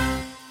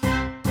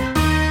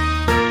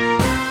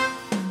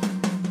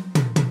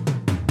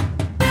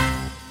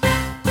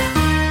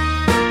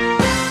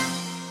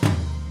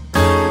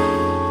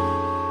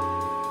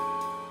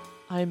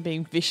 I'm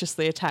being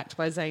viciously attacked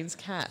by Zane's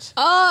cat.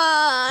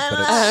 Oh,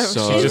 But it's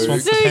so She just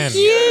wants the pen.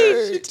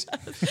 cute.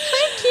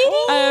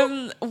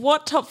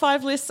 What top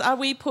 5 lists are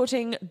we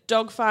putting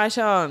Dogfight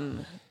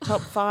on?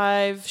 Top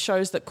 5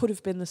 shows that could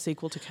have been the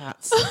sequel to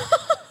Cats.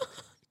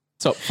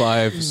 top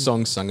 5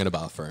 songs sung in a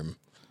bathroom.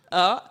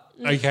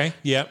 Okay.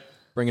 Yeah.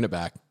 Bringing it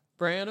back.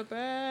 Bring it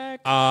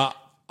back.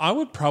 I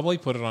would probably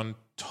put it on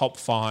top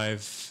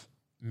 5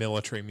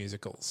 military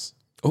musicals.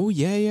 Oh,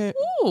 yeah.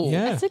 Ooh,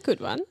 Yeah. that's a good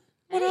one.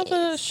 What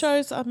other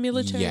shows are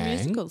military Yank.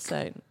 musicals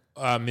then?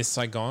 Miss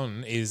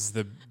Saigon is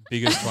the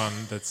biggest one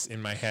that's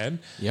in my head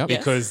Yep.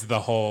 because the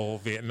whole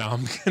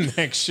Vietnam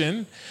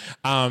connection.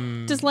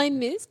 Does Les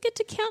Mis get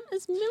to count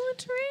as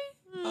military?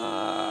 No.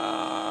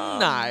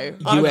 I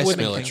US wouldn't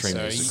military think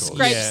so. musicals.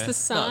 Scrapes Yeah. the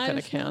side. gonna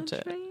of count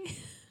it. military.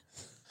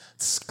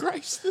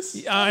 Scrapes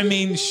this. I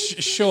mean,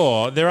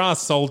 sure, there are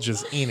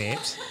soldiers in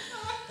it.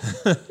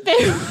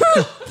 They're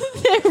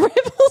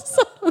rebel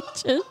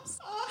soldiers.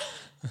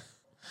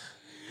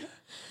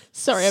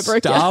 Sorry, I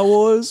broke Star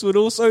Wars would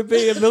also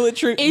be a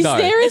military. Is no,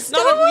 there a It's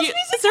not Star a Wars mu-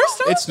 musical? Is there a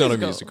Star Wars it's not a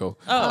musical?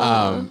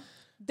 musical.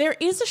 There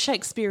is a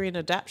Shakespearean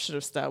adaptation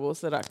of Star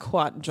Wars that I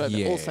quite enjoy,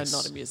 but also Yes.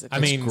 not a musical.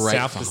 I mean, great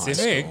South for high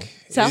Pacific.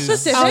 South is-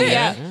 Pacific. Oh, Yeah.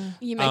 yeah.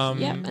 You make,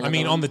 I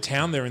mean, on the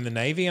town, they're in the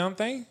Navy, aren't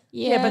they?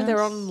 Yeah, but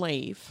they're on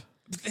leave.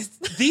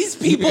 These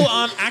people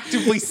aren't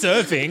actively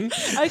serving.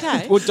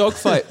 Okay. Well,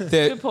 Dogfight.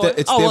 Good point.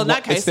 It's, Oh, their, well, in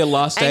that case, it's their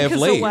last day of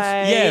Anchors leave.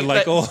 Away, Yeah,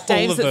 like but all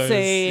Dames of at those,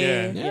 Sea.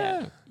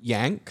 yeah.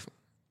 Yank.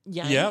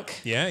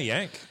 Yank. Yeah,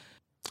 Yank.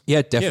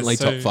 Yeah, definitely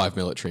so- top 5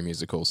 military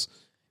musicals.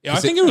 Yeah, I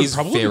 'Cause think it it would is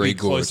probably very be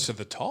close good. to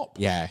the top.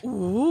 Yeah,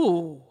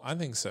 Ooh. I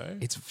think so.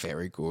 it's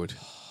very good.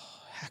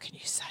 How can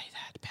you say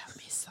that about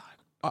me,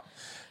 Simon?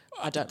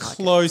 I don't like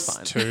Close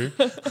it. It's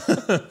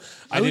to.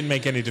 I didn't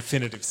make any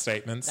definitive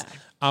statements.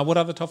 What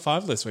other top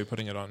 5 lists are we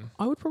putting it on?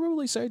 I would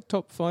probably say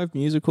top 5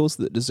 musicals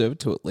that deserve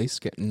to at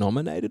least get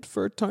nominated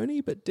for a Tony,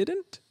 but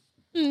didn't.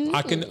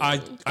 I think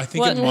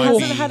Well, it it might hasn't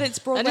be had its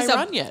Broadway That is a-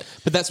 run yet.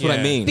 But that's what I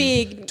Yeah. mean.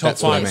 big top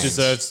That's what I 5 meant.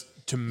 deserves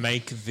to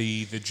make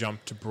the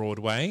jump to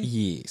Broadway.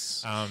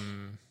 Yes.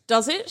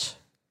 Does it?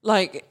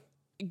 Like,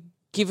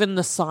 given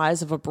the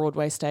size of a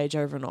Broadway stage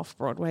over an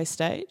off-Broadway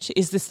stage,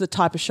 is this the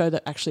type of show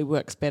that actually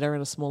works better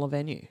in a smaller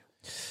venue?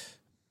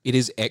 It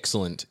is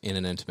excellent in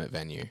an intimate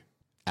venue.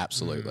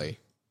 Absolutely.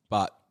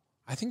 But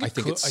I think it's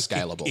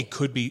scalable. It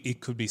could be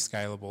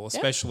scalable,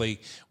 especially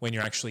when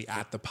you're actually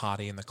at the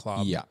party in the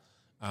club. yeah.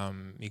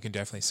 You can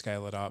definitely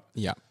scale it up.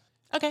 Yeah.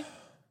 Okay.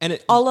 And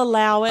it, I'll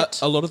allow it.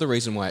 a lot of the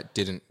reason why it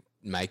didn't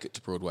make it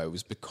to Broadway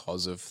was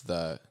because of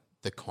the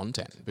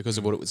content, because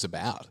of what it was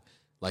about.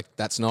 Like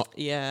that's not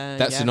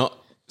not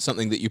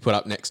something that you put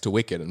up next to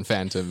Wicked and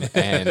Phantom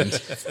and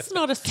It's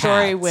not a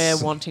story Cats. we're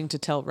wanting to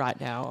tell right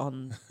now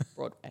on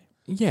Broadway.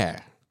 yeah.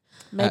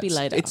 Maybe That's-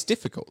 later. It's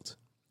difficult.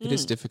 It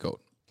is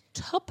difficult.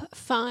 top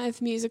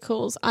 5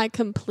 musicals I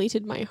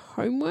completed my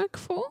homework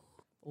for.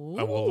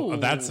 Oh, well,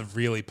 that's a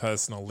really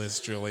personal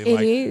list, Julie. It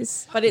Like,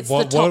 is. But it's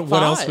what, the top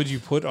what else five. would you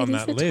put on It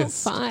is that the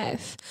list? top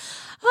 5.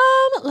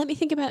 Let me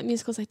think about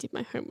musicals I did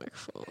my homework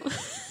for.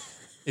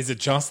 Is it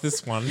just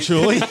this one,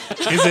 Julie? is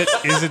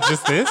it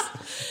just this?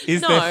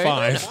 Is No, there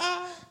 5?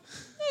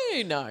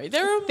 No,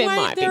 there are There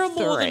might be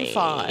more than 3.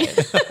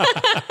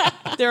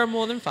 5. There are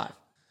more than 5.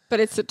 But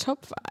it's the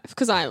top 5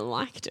 because I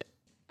liked it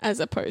as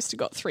opposed to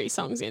got 3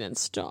 songs in and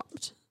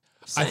stopped.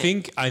 I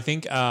think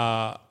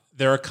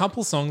there are a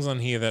couple songs on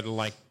here that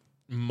like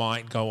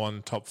might go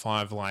on top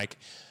 5 like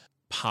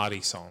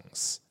party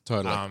songs.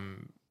 Totally.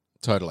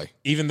 Totally.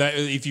 Even though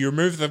if you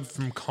remove them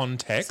from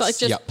context, So like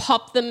just Yep.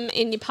 pop them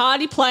in your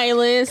party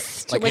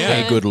playlist. Like when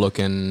hey, they're- good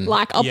looking.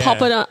 Like I'll Yeah.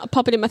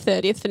 pop it in my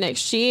 30th for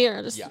next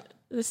year.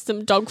 There's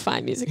some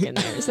dogfight music in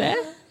there, is there?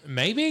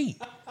 maybe.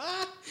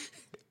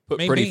 Put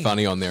maybe. pretty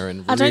funny on there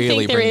and I don't really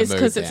think there bring is the mood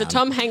because it's a down.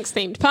 Tom Hanks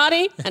themed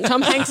party and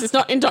Tom Hanks is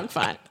not in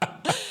Dogfight.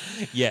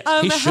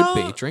 Yeah. He should how-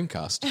 be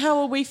Dreamcast. How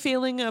are we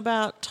feeling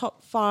about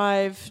top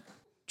 5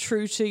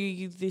 true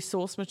to the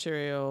source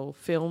material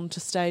film to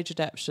stage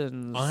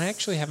adaptations? I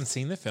actually haven't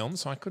seen the film,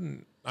 so I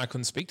couldn't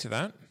speak to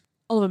that.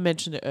 Oliver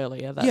mentioned it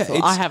earlier. That's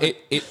all. I haven't.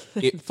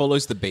 It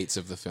follows the beats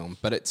of the film,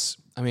 but it's.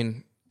 I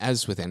mean,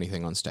 as with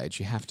anything on stage,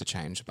 you have to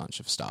change a bunch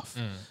of stuff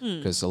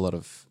because a lot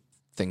of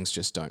things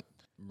just don't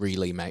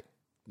really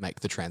make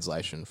the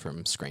translation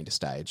from screen to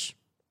stage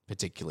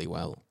particularly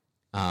well.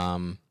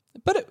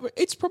 But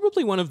it's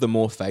probably one of the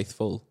more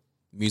faithful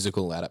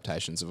musical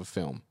adaptations of a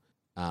film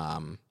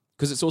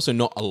because it's also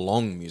not a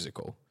long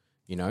musical.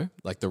 You know,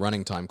 like the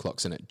running time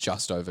clock's in it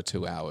just over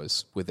 2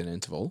 hours with an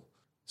interval,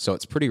 so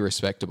it's pretty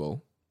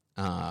respectable.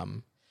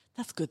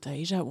 That's good though.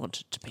 You don't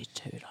want it to be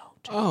too long.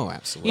 Oh,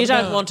 absolutely. You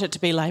don't want it to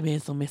be Les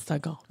Mis or Mr.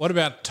 Gone. What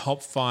about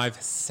top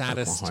 5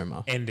 saddest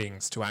Oklahoma.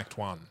 endings to Act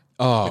 1?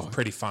 Oh. It's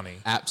pretty funny.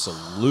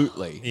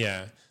 Absolutely.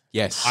 Yeah.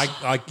 Yes.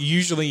 I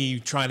usually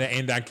try to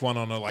end Act 1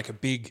 on a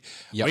big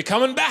Yep. "we're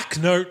coming back"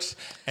 note,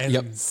 and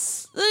Yep.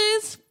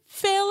 It's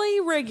fairly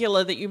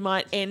regular that you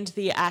might end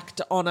the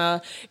act on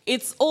a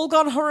 "it's all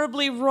gone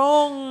horribly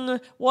wrong,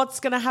 what's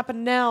going to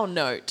happen now"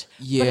 note.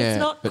 yeah,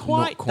 but it's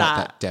not quite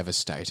that.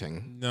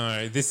 devastating.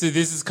 no, this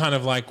is kind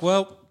of like,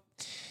 well,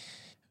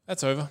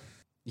 that's over.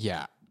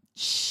 Yeah.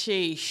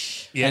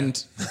 Sheesh. Yeah.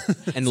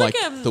 And like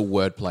like, the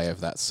wordplay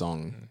of that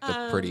song,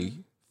 they're pretty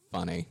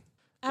funny.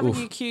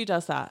 Avenue Q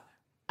does that.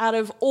 Out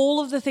of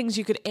all of the things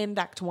you could end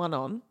Act 1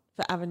 on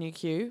for Avenue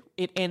Q,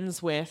 it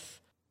ends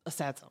with a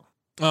sad song.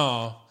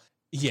 oh,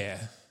 yeah,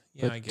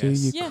 I But do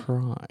guess. you Yeah.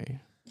 cry?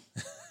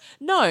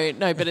 No,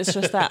 but it's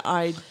just that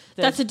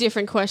That's a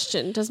different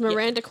question. Does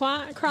Miranda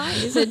cry?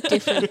 Is a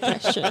different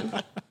question.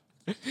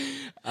 they've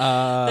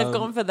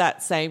gone for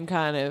that same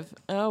kind of,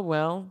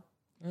 I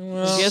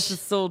guess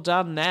it's all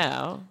done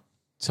now.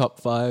 Top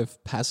 5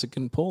 Pasek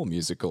and Paul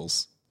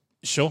musicals.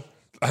 Sure.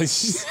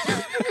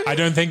 I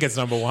don't think it's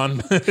number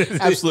one.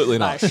 Absolutely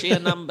By not. sheer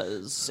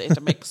numbers,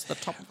 it makes the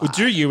top 5. Well,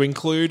 do you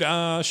include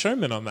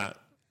Showman on that?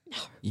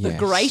 Yes.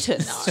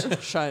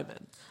 Greatest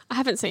showman. I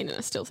haven't seen it.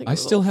 I still think I it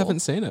was still awful. haven't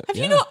seen it. Have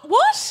you not?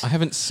 What? I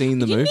haven't seen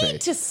the You movie.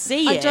 need to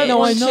see I it. don't No, I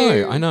want know,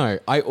 to. I know.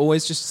 I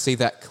always just see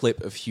that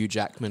clip of Hugh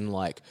Jackman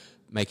like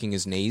making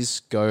his knees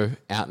go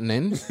out and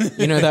in.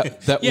 You know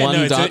that Yeah, one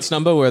no, it's dance a-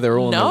 number where they're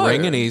all in No. the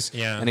ring and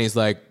Yeah. he's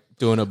like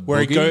doing a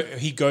Where boogie.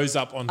 he goes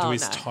up onto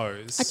his no.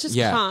 toes. I just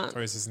Yeah. can't.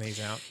 throws his knees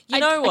out. You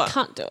know what? I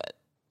can't do it.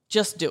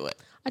 Just do it.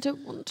 I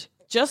don't want to.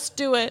 Just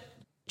do it.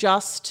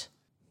 Just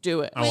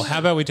do it. Oh, well, how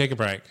about we take a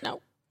break?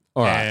 No.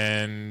 All right.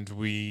 And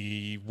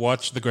we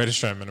watch The Greatest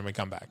Showman and we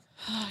come back.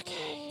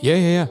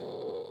 Yeah.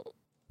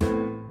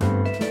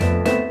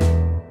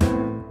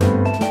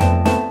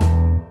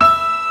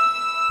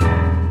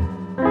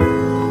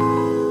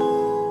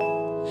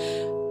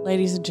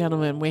 Ladies and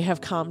gentlemen, we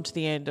have come to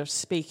the end of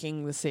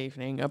speaking this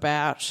evening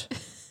about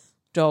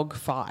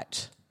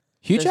Dogfight.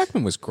 Hugh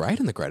Jackman was great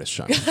in The Greatest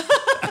Showman.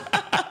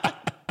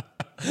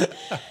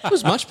 It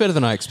was much better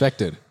than I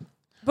expected.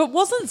 But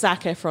wasn't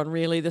Zac Efron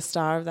really the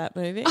star of that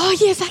movie? Oh,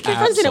 yeah, Zac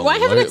Efron's in it. Why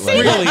haven't I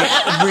seen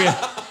Absolutely.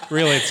 it?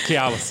 Really, it's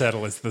Keala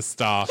Settle is the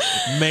star.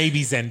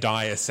 Maybe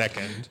Zendaya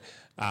second,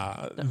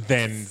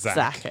 then Zach.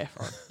 Zac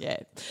Efron, yeah.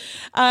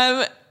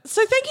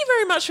 So thank you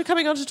very much for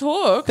coming on to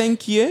talk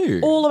Thank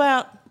you. all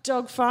about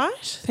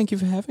Dogfight. Thank you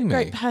for having me.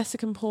 Great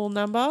Pasek and Paul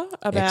number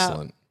about,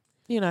 Excellent.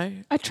 you know,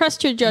 I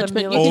trust your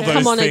judgment. You All can those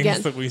come on things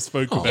again. that we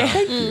spoke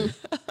about.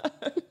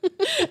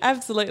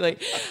 absolutely.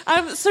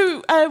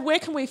 So where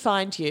can we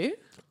find you?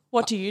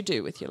 What do you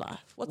do with your life?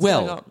 What's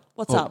going on?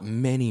 What's up?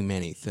 Many,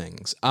 many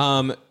things.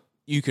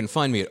 You can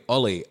find me at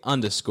Ollie_BRUU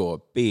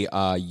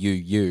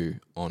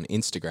on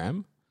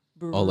Instagram.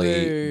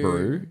 Ollie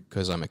Brew,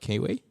 because I'm a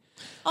Kiwi.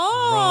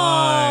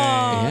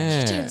 Oh,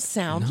 Yeah. didn't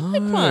sound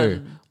like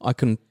one. I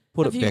can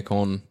put Have it you- back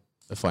on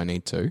if I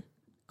need to,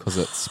 because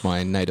it's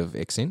my native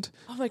accent.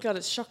 Oh my God,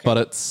 it's shocking. But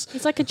it's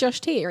He's like a Josh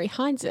Tier. He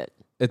hides it.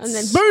 it's And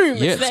then boom,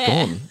 yeah, it's it's there.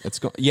 gone. It's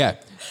gone. Yeah,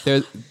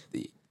 there.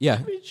 Yeah.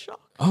 I'm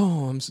shocked.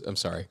 Oh, I'm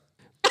sorry.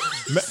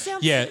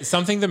 Yeah,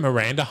 something that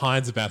Miranda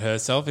hides about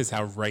herself is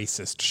how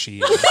racist she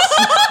is.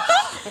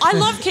 I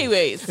love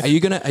Kiwis. Are you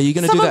gonna Some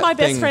do of that my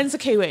thing? best friends are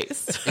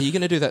Kiwis. Are you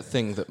gonna do that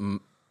thing that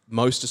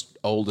most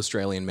old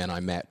Australian men I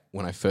met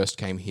when I first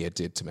came here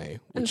did to me?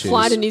 And Which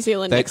fly is to New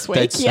Zealand they'd- next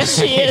they'd week. say- Yes,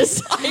 she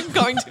is. I'm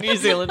going to New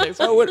Zealand next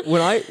week.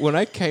 Oh, when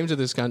I came to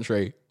this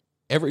country,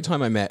 every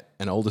time I met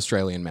an old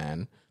Australian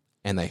man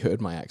and they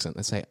heard my accent,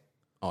 they'd say,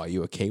 "Oh, are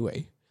you a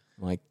Kiwi?"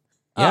 I'm like,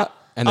 yeah,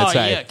 and they'd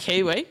say, yeah,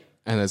 Kiwi.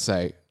 and they'd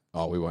say,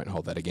 "Oh, we won't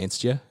hold that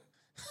against you."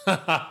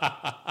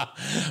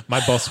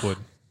 My boss would.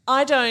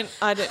 I don't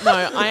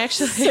know. I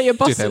actually So your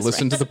boss Did they is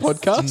listen to the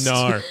podcast?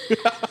 No.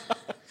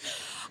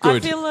 I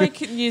Good. feel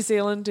like New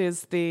Zealand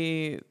is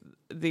the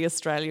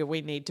Australia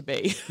we need to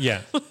be.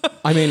 Yeah.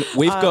 I mean,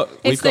 we've got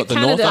it's the the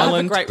North Canada. I have a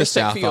Island, Great the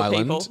respect South for your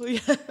Island, people.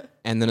 Yeah.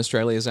 and then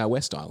Australia is our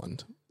West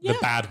Island, The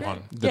bad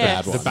one. the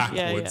Yes. bad one. The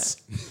backwards.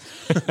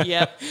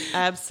 Yep,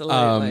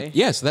 absolutely.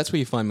 Yeah, so that's where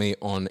you find me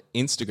on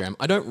Instagram.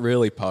 I don't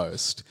really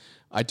post.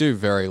 I do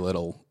very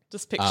little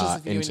Just pictures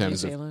of you in in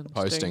terms New of Zealand, doing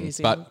posting, New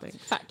Zealand but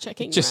things. Fact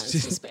checking. Just-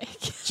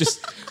 Just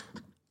just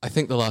I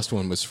think the last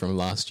one was from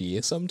last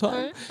year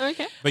sometime.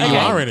 okay. But you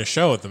are in a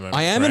show at the moment.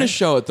 I am in a right?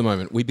 show at the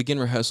moment. We begin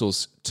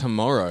rehearsals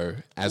tomorrow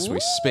as we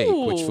speak,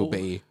 which will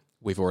be,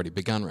 we've already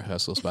begun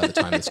rehearsals by the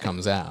time this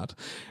comes out.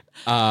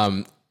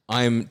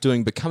 I'm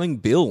doing Becoming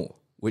Bill,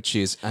 which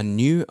is a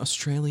new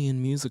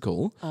Australian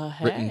musical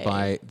written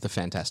by the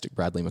fantastic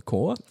Bradley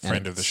McCaw. and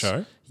Friend of the it's-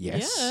 show.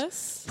 Yes.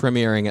 Yes.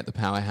 Premiering at the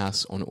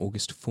Powerhouse on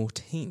August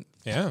 14th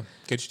Yeah.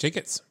 Get your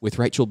tickets. with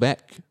Rachel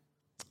Beck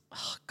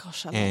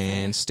Gosh, I love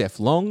and Steph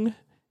Long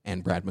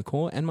and Brad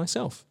McCaw and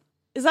myself.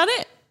 Is that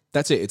it?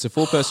 That's it. It's a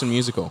 4-person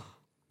musical.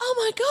 Oh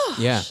my gosh.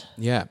 Yeah,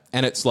 yeah.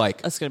 And it's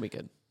like, That's going to be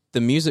good. the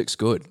music's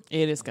good.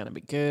 It is going to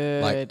be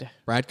good. Like,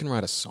 Brad can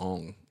write a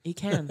song. He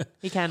can.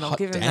 He can. I'll Hot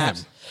give him damn.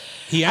 that.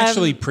 He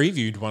actually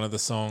previewed one of the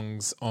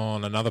songs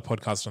on another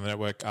podcast on the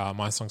network,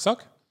 My Song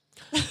Suck.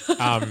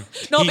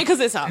 Not because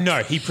it's up.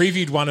 No, he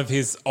previewed one of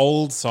his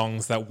old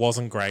songs that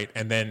wasn't great,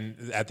 and then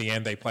at the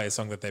end they play a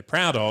song that they're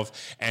proud of,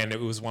 and it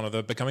was one of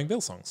the Becoming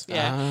Bill songs.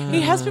 Yeah.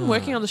 He has been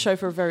working on the show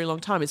for a very long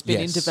time. It's been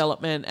in Yes.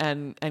 development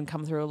and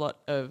come through a lot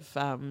of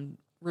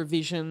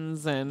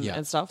revisions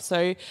and stuff.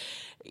 So,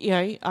 you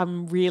know,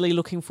 I'm really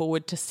looking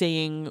forward to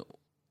seeing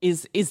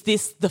is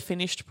this the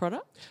finished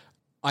product?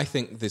 I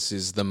think this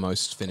is the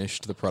most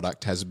finished the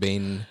product has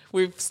been.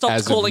 We've stopped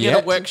As of calling it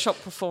yet, a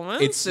workshop performance.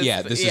 This is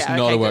not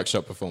okay, a good.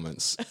 workshop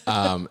performance.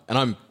 And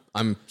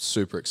I'm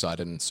super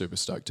excited and super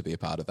stoked to be a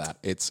part of that.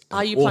 It's an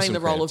Are you playing awesome the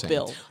role creative of team.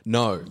 Bill?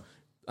 No,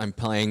 I'm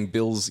playing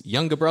Bill's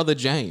younger brother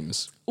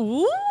James.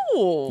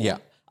 Ooh. Yeah.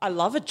 I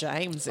love a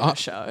James in a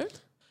show.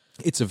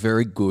 It's a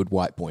very good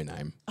white boy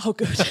name. Oh,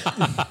 good.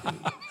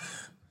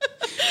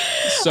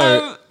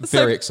 So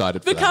very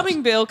excited for Becoming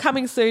that. Bill,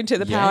 coming soon to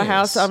the Yes.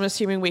 Powerhouse. I'm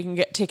assuming we can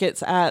get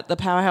tickets at the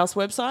Powerhouse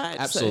website.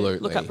 Absolutely.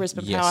 So look up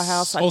Brisbane Yes.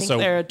 Powerhouse. I Also,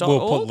 think they're we'll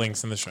 .org. put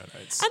links in the show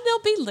notes. And there'll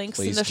be links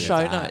in Please the do show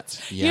that.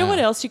 notes. Yeah. You know what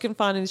else you can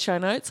find in the show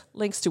notes?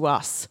 Links to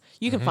us.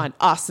 You can find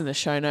us in the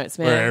show notes,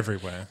 man. We're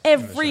everywhere in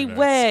the show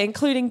Everywhere, notes.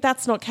 including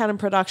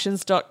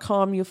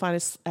that'snotcanonproductions.com. You'll find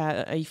us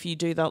if you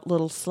do that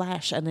little /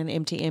 and then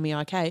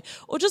MTMEIK.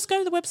 Or just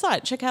go to the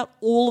website. Check out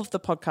all of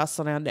the podcasts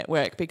on our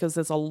network because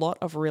there's a lot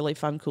of really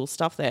fun, cool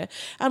stuff there.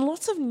 And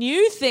lots of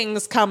new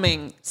things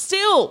coming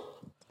still.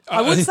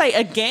 I wouldn't say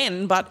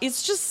again, but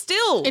it's just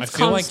still. I It's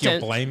feel like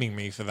constant. you're blaming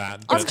me for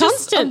that. I'm but-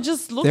 constant.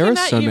 just looking There are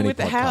at so you many with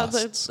how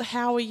podcasts.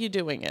 how are you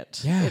doing it?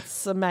 Yeah.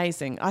 It's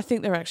amazing. I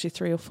think there are actually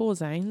 3 or 4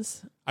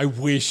 Zanes. I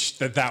wish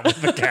that was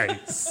the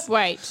case.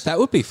 Wait. That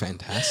would be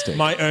fantastic.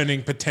 My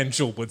earning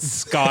potential would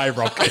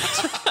skyrocket.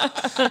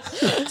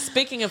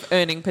 Speaking of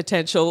earning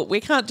potential, we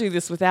can't do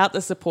this without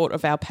the support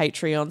of our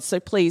Patreon. So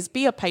please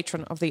be a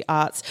patron of the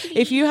arts.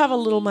 If you have a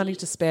little money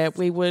to spare,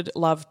 we would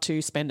love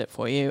to spend it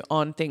for you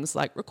on things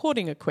like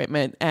recording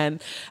equipment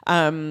and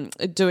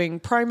doing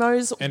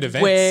promos. And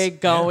events. We're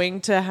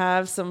going to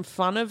have some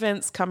fun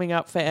events coming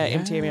up for our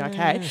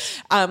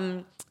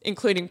MTMEIK.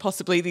 Including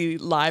possibly the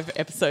live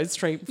episode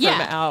stream from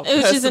our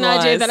which is an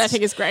idea that I personalised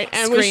think is great,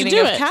 and we should screening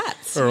do of it.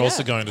 Cats. We're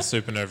also going to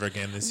Supernova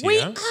again this We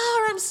year.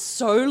 are. I'm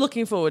so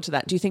looking forward to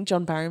that. Do you think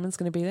John Barrowman's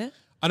going to be there?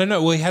 I don't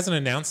know. Well, he hasn't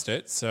announced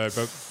it, so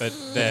but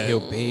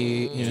He'll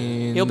be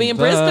in. He'll be in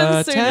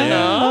Brisbane soon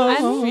enough.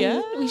 And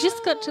Yeah. we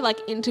just got to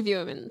interview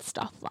him and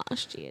stuff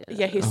last year.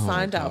 Yeah, he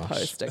signed our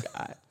poster,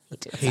 guy.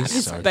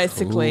 He's so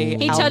Basically,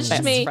 He our touched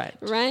best me friend.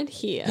 right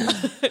here,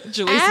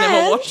 Julie's never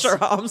And- washed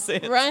her arms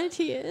in. right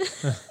here.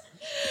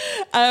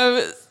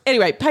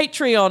 Anyway,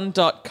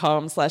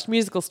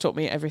 patreon.com/musicals taught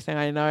me everything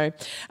I know.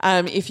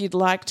 If you'd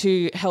like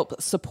to help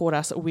support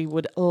us, we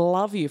would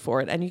love you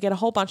for it. And you get a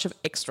whole bunch of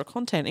extra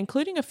content,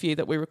 including a few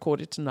that we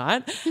recorded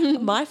tonight.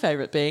 My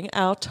favourite being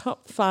our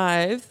top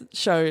 5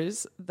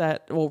 shows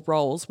or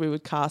roles we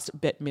would cast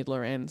Bette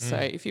Midler in. So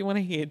if you want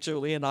to hear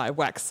Julie and I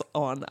wax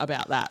on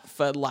about that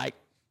for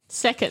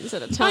Seconds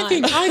at a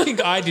time. I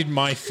think I did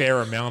my fair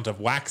amount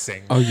of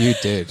waxing. Oh, you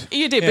did.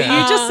 You did, but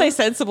you just say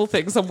sensible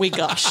things and we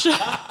gush.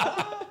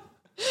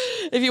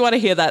 If you want to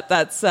hear that,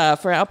 that's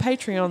for our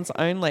Patreons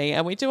only.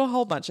 And we do a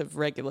whole bunch of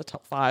regular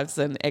top 5s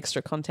and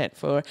extra content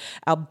for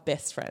our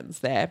best friends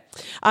there.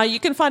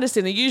 You can find us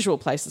in the usual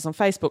places on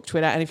Facebook,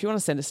 Twitter. And if you want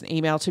to send us an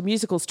email to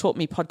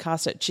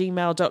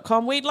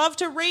musicalstaughtmepodcast@gmail.com, we'd love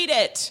to read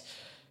it.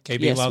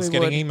 KB Yes, loves we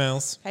getting would.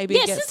 emails KB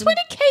Yes, gets since when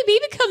did KB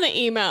become the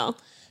email?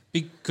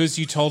 because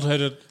you told her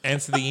to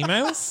answer the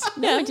emails.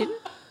 No, I didn't.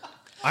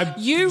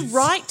 You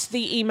write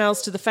the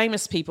emails to the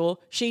famous people.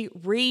 She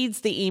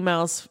reads the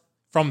emails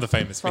From the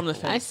famous from the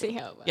people. I famous. see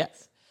how it works.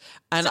 Yes.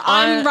 And So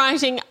I'm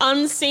writing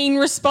unseen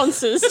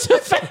responses to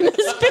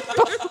famous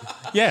people.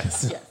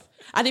 Yes.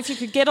 And if you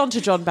could get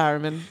onto John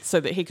Barrowman so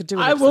that he could do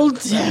an I will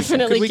episode.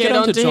 definitely Could we get get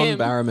onto onto John him.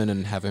 Barrowman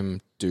and have him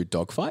do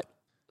Dogfight?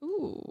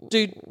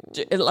 do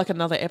like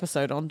another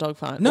episode on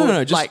Dogfight. No, Or, no,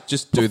 no. Just like,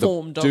 just do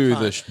perform the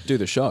Dogfight. do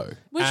the show.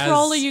 Which As-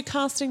 role are you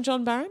casting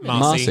John Barrowman?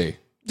 Marcy.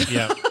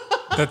 Yeah.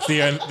 That's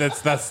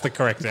the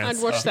correct answer.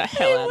 I'd watch the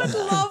hell out of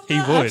that. Love He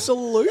that. would.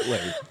 Absolutely.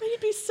 He'd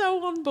be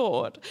so on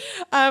board.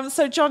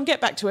 So, John, get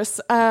back to us.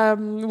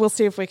 We'll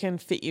see if we can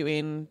fit you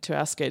in to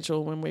our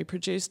schedule when we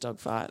produce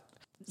Dogfight,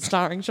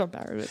 starring John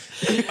Barrowman.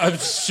 I'm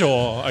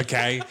sure.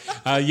 Okay.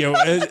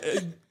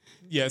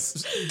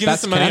 Yes. Give us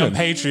That's some money canon. on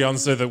Patreon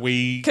so that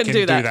we Can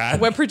do that.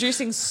 We're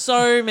producing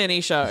so many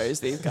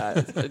shows, these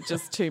guys.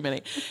 Just too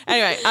many.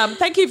 Anyway,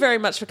 thank you very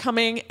much for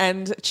coming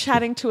and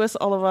chatting to us,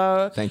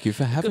 Oliver. Thank you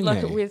for Good having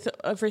luck me. with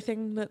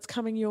everything that's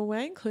coming your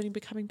way, including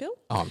Becoming Bill.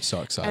 Oh, I'm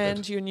so excited.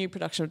 And your new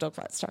production of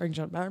Dogfight starring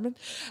John Barrowman.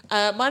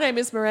 My name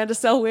is Miranda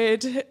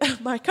Selwood.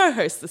 My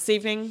co-host this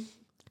evening.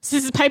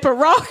 Scissors, paper,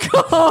 rock.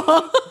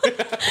 Damn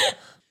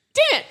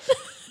it.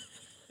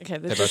 Okay,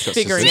 they're both just got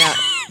figuring scissors. out.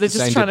 They're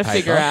just Same trying to to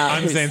figure paper. out.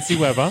 I'm who's- Zancy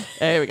Weber.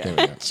 There we go.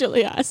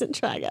 Julie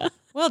Eisentrager.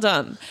 Well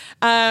done.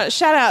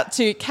 Shout out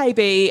to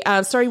KB.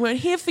 Sorry we weren't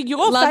here for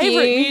your Love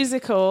favourite you.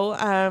 musical.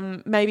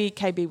 Maybe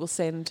KB will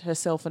send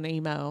herself an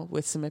email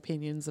with some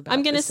opinions about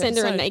I'm going to this send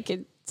her a episode.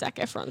 naked Zac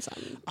Efron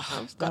song.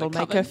 I've got That'll it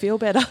make her covered. feel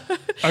better.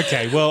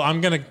 Okay, well, I'm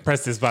going to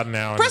press this button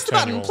now. Press the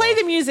button, play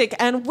the music,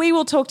 and we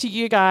will talk to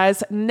you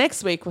guys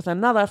next week with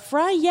another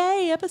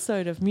Friday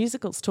episode of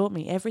Musicals Taught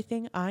Me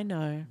Everything I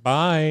Know.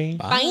 Bye.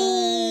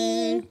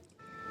 Bye.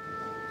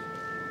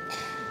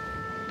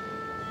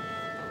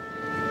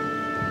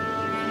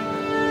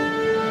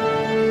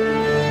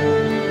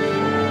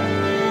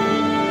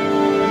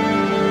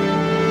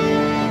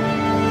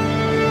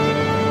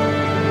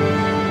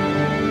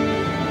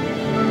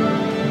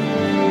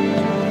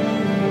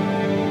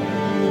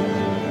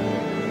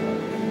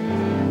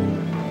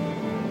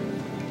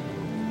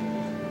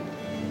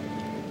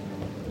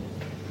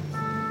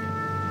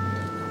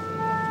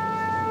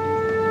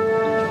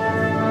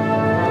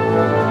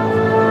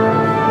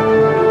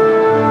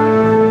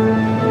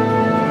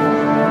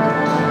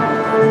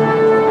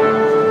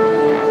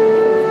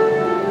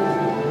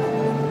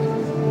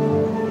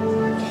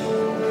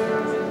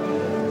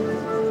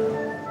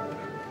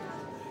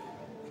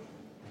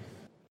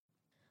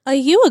 Are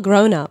you a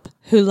grown-up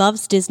who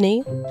loves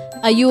Disney?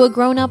 Are you a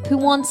grown-up who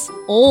wants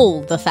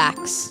all the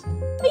facts?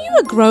 Are you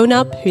a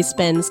grown-up who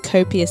spends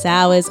copious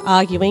hours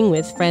arguing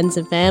with friends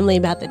and family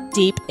about the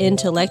deep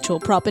intellectual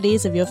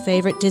properties of your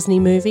favourite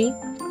Disney movie?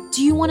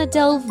 Do you want to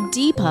delve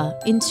deeper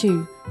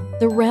into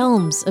the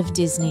realms of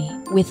Disney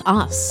with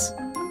us?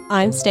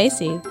 I'm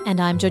Stacey. And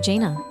I'm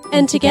Georgina.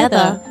 And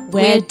together,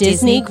 we're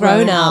Disney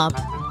Grown Up.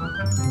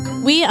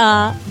 We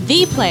are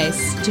the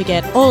place to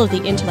get all of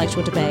the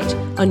intellectual debate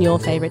on your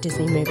favourite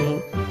Disney movie.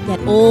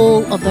 Get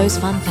all of those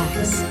fun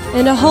facts.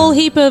 And a whole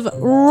heap of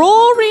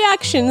raw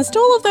reactions to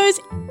all of those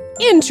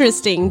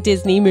interesting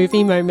Disney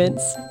movie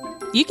moments.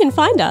 You can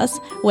find us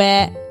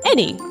where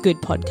any good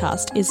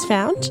podcast is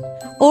found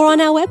or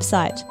on our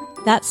website.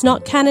 That's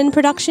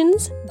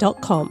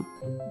notcanonproductions.com.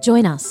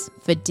 Join us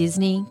for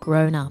Disney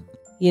Grown Up.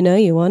 You know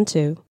you want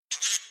to.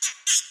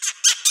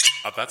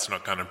 That's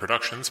Not Canon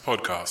Productions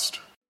podcast.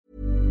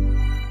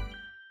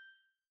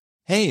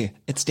 Hey,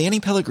 it's Danny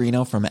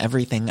Pellegrino from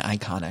Everything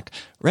Iconic.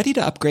 Ready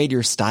to upgrade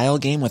your style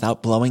game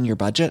without blowing your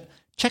budget?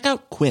 Check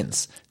out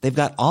Quince. They've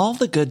got all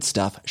the good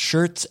stuff,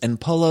 shirts and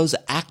polos,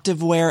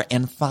 activewear,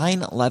 and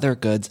fine leather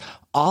goods,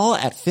 all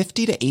at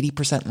 50 to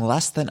 80%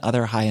 less than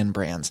other high-end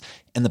brands.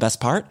 And the best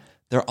part?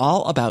 They're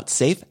all about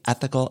safe,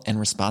 ethical, and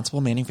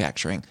responsible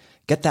manufacturing.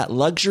 Get that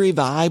luxury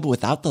vibe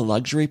without the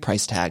luxury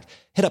price tag.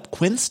 Hit up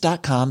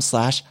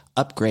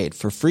quince.com/upgrade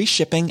for free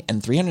shipping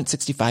and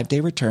 365-day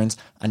returns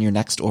on your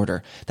next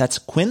order. That's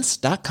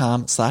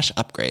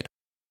quince.com/upgrade.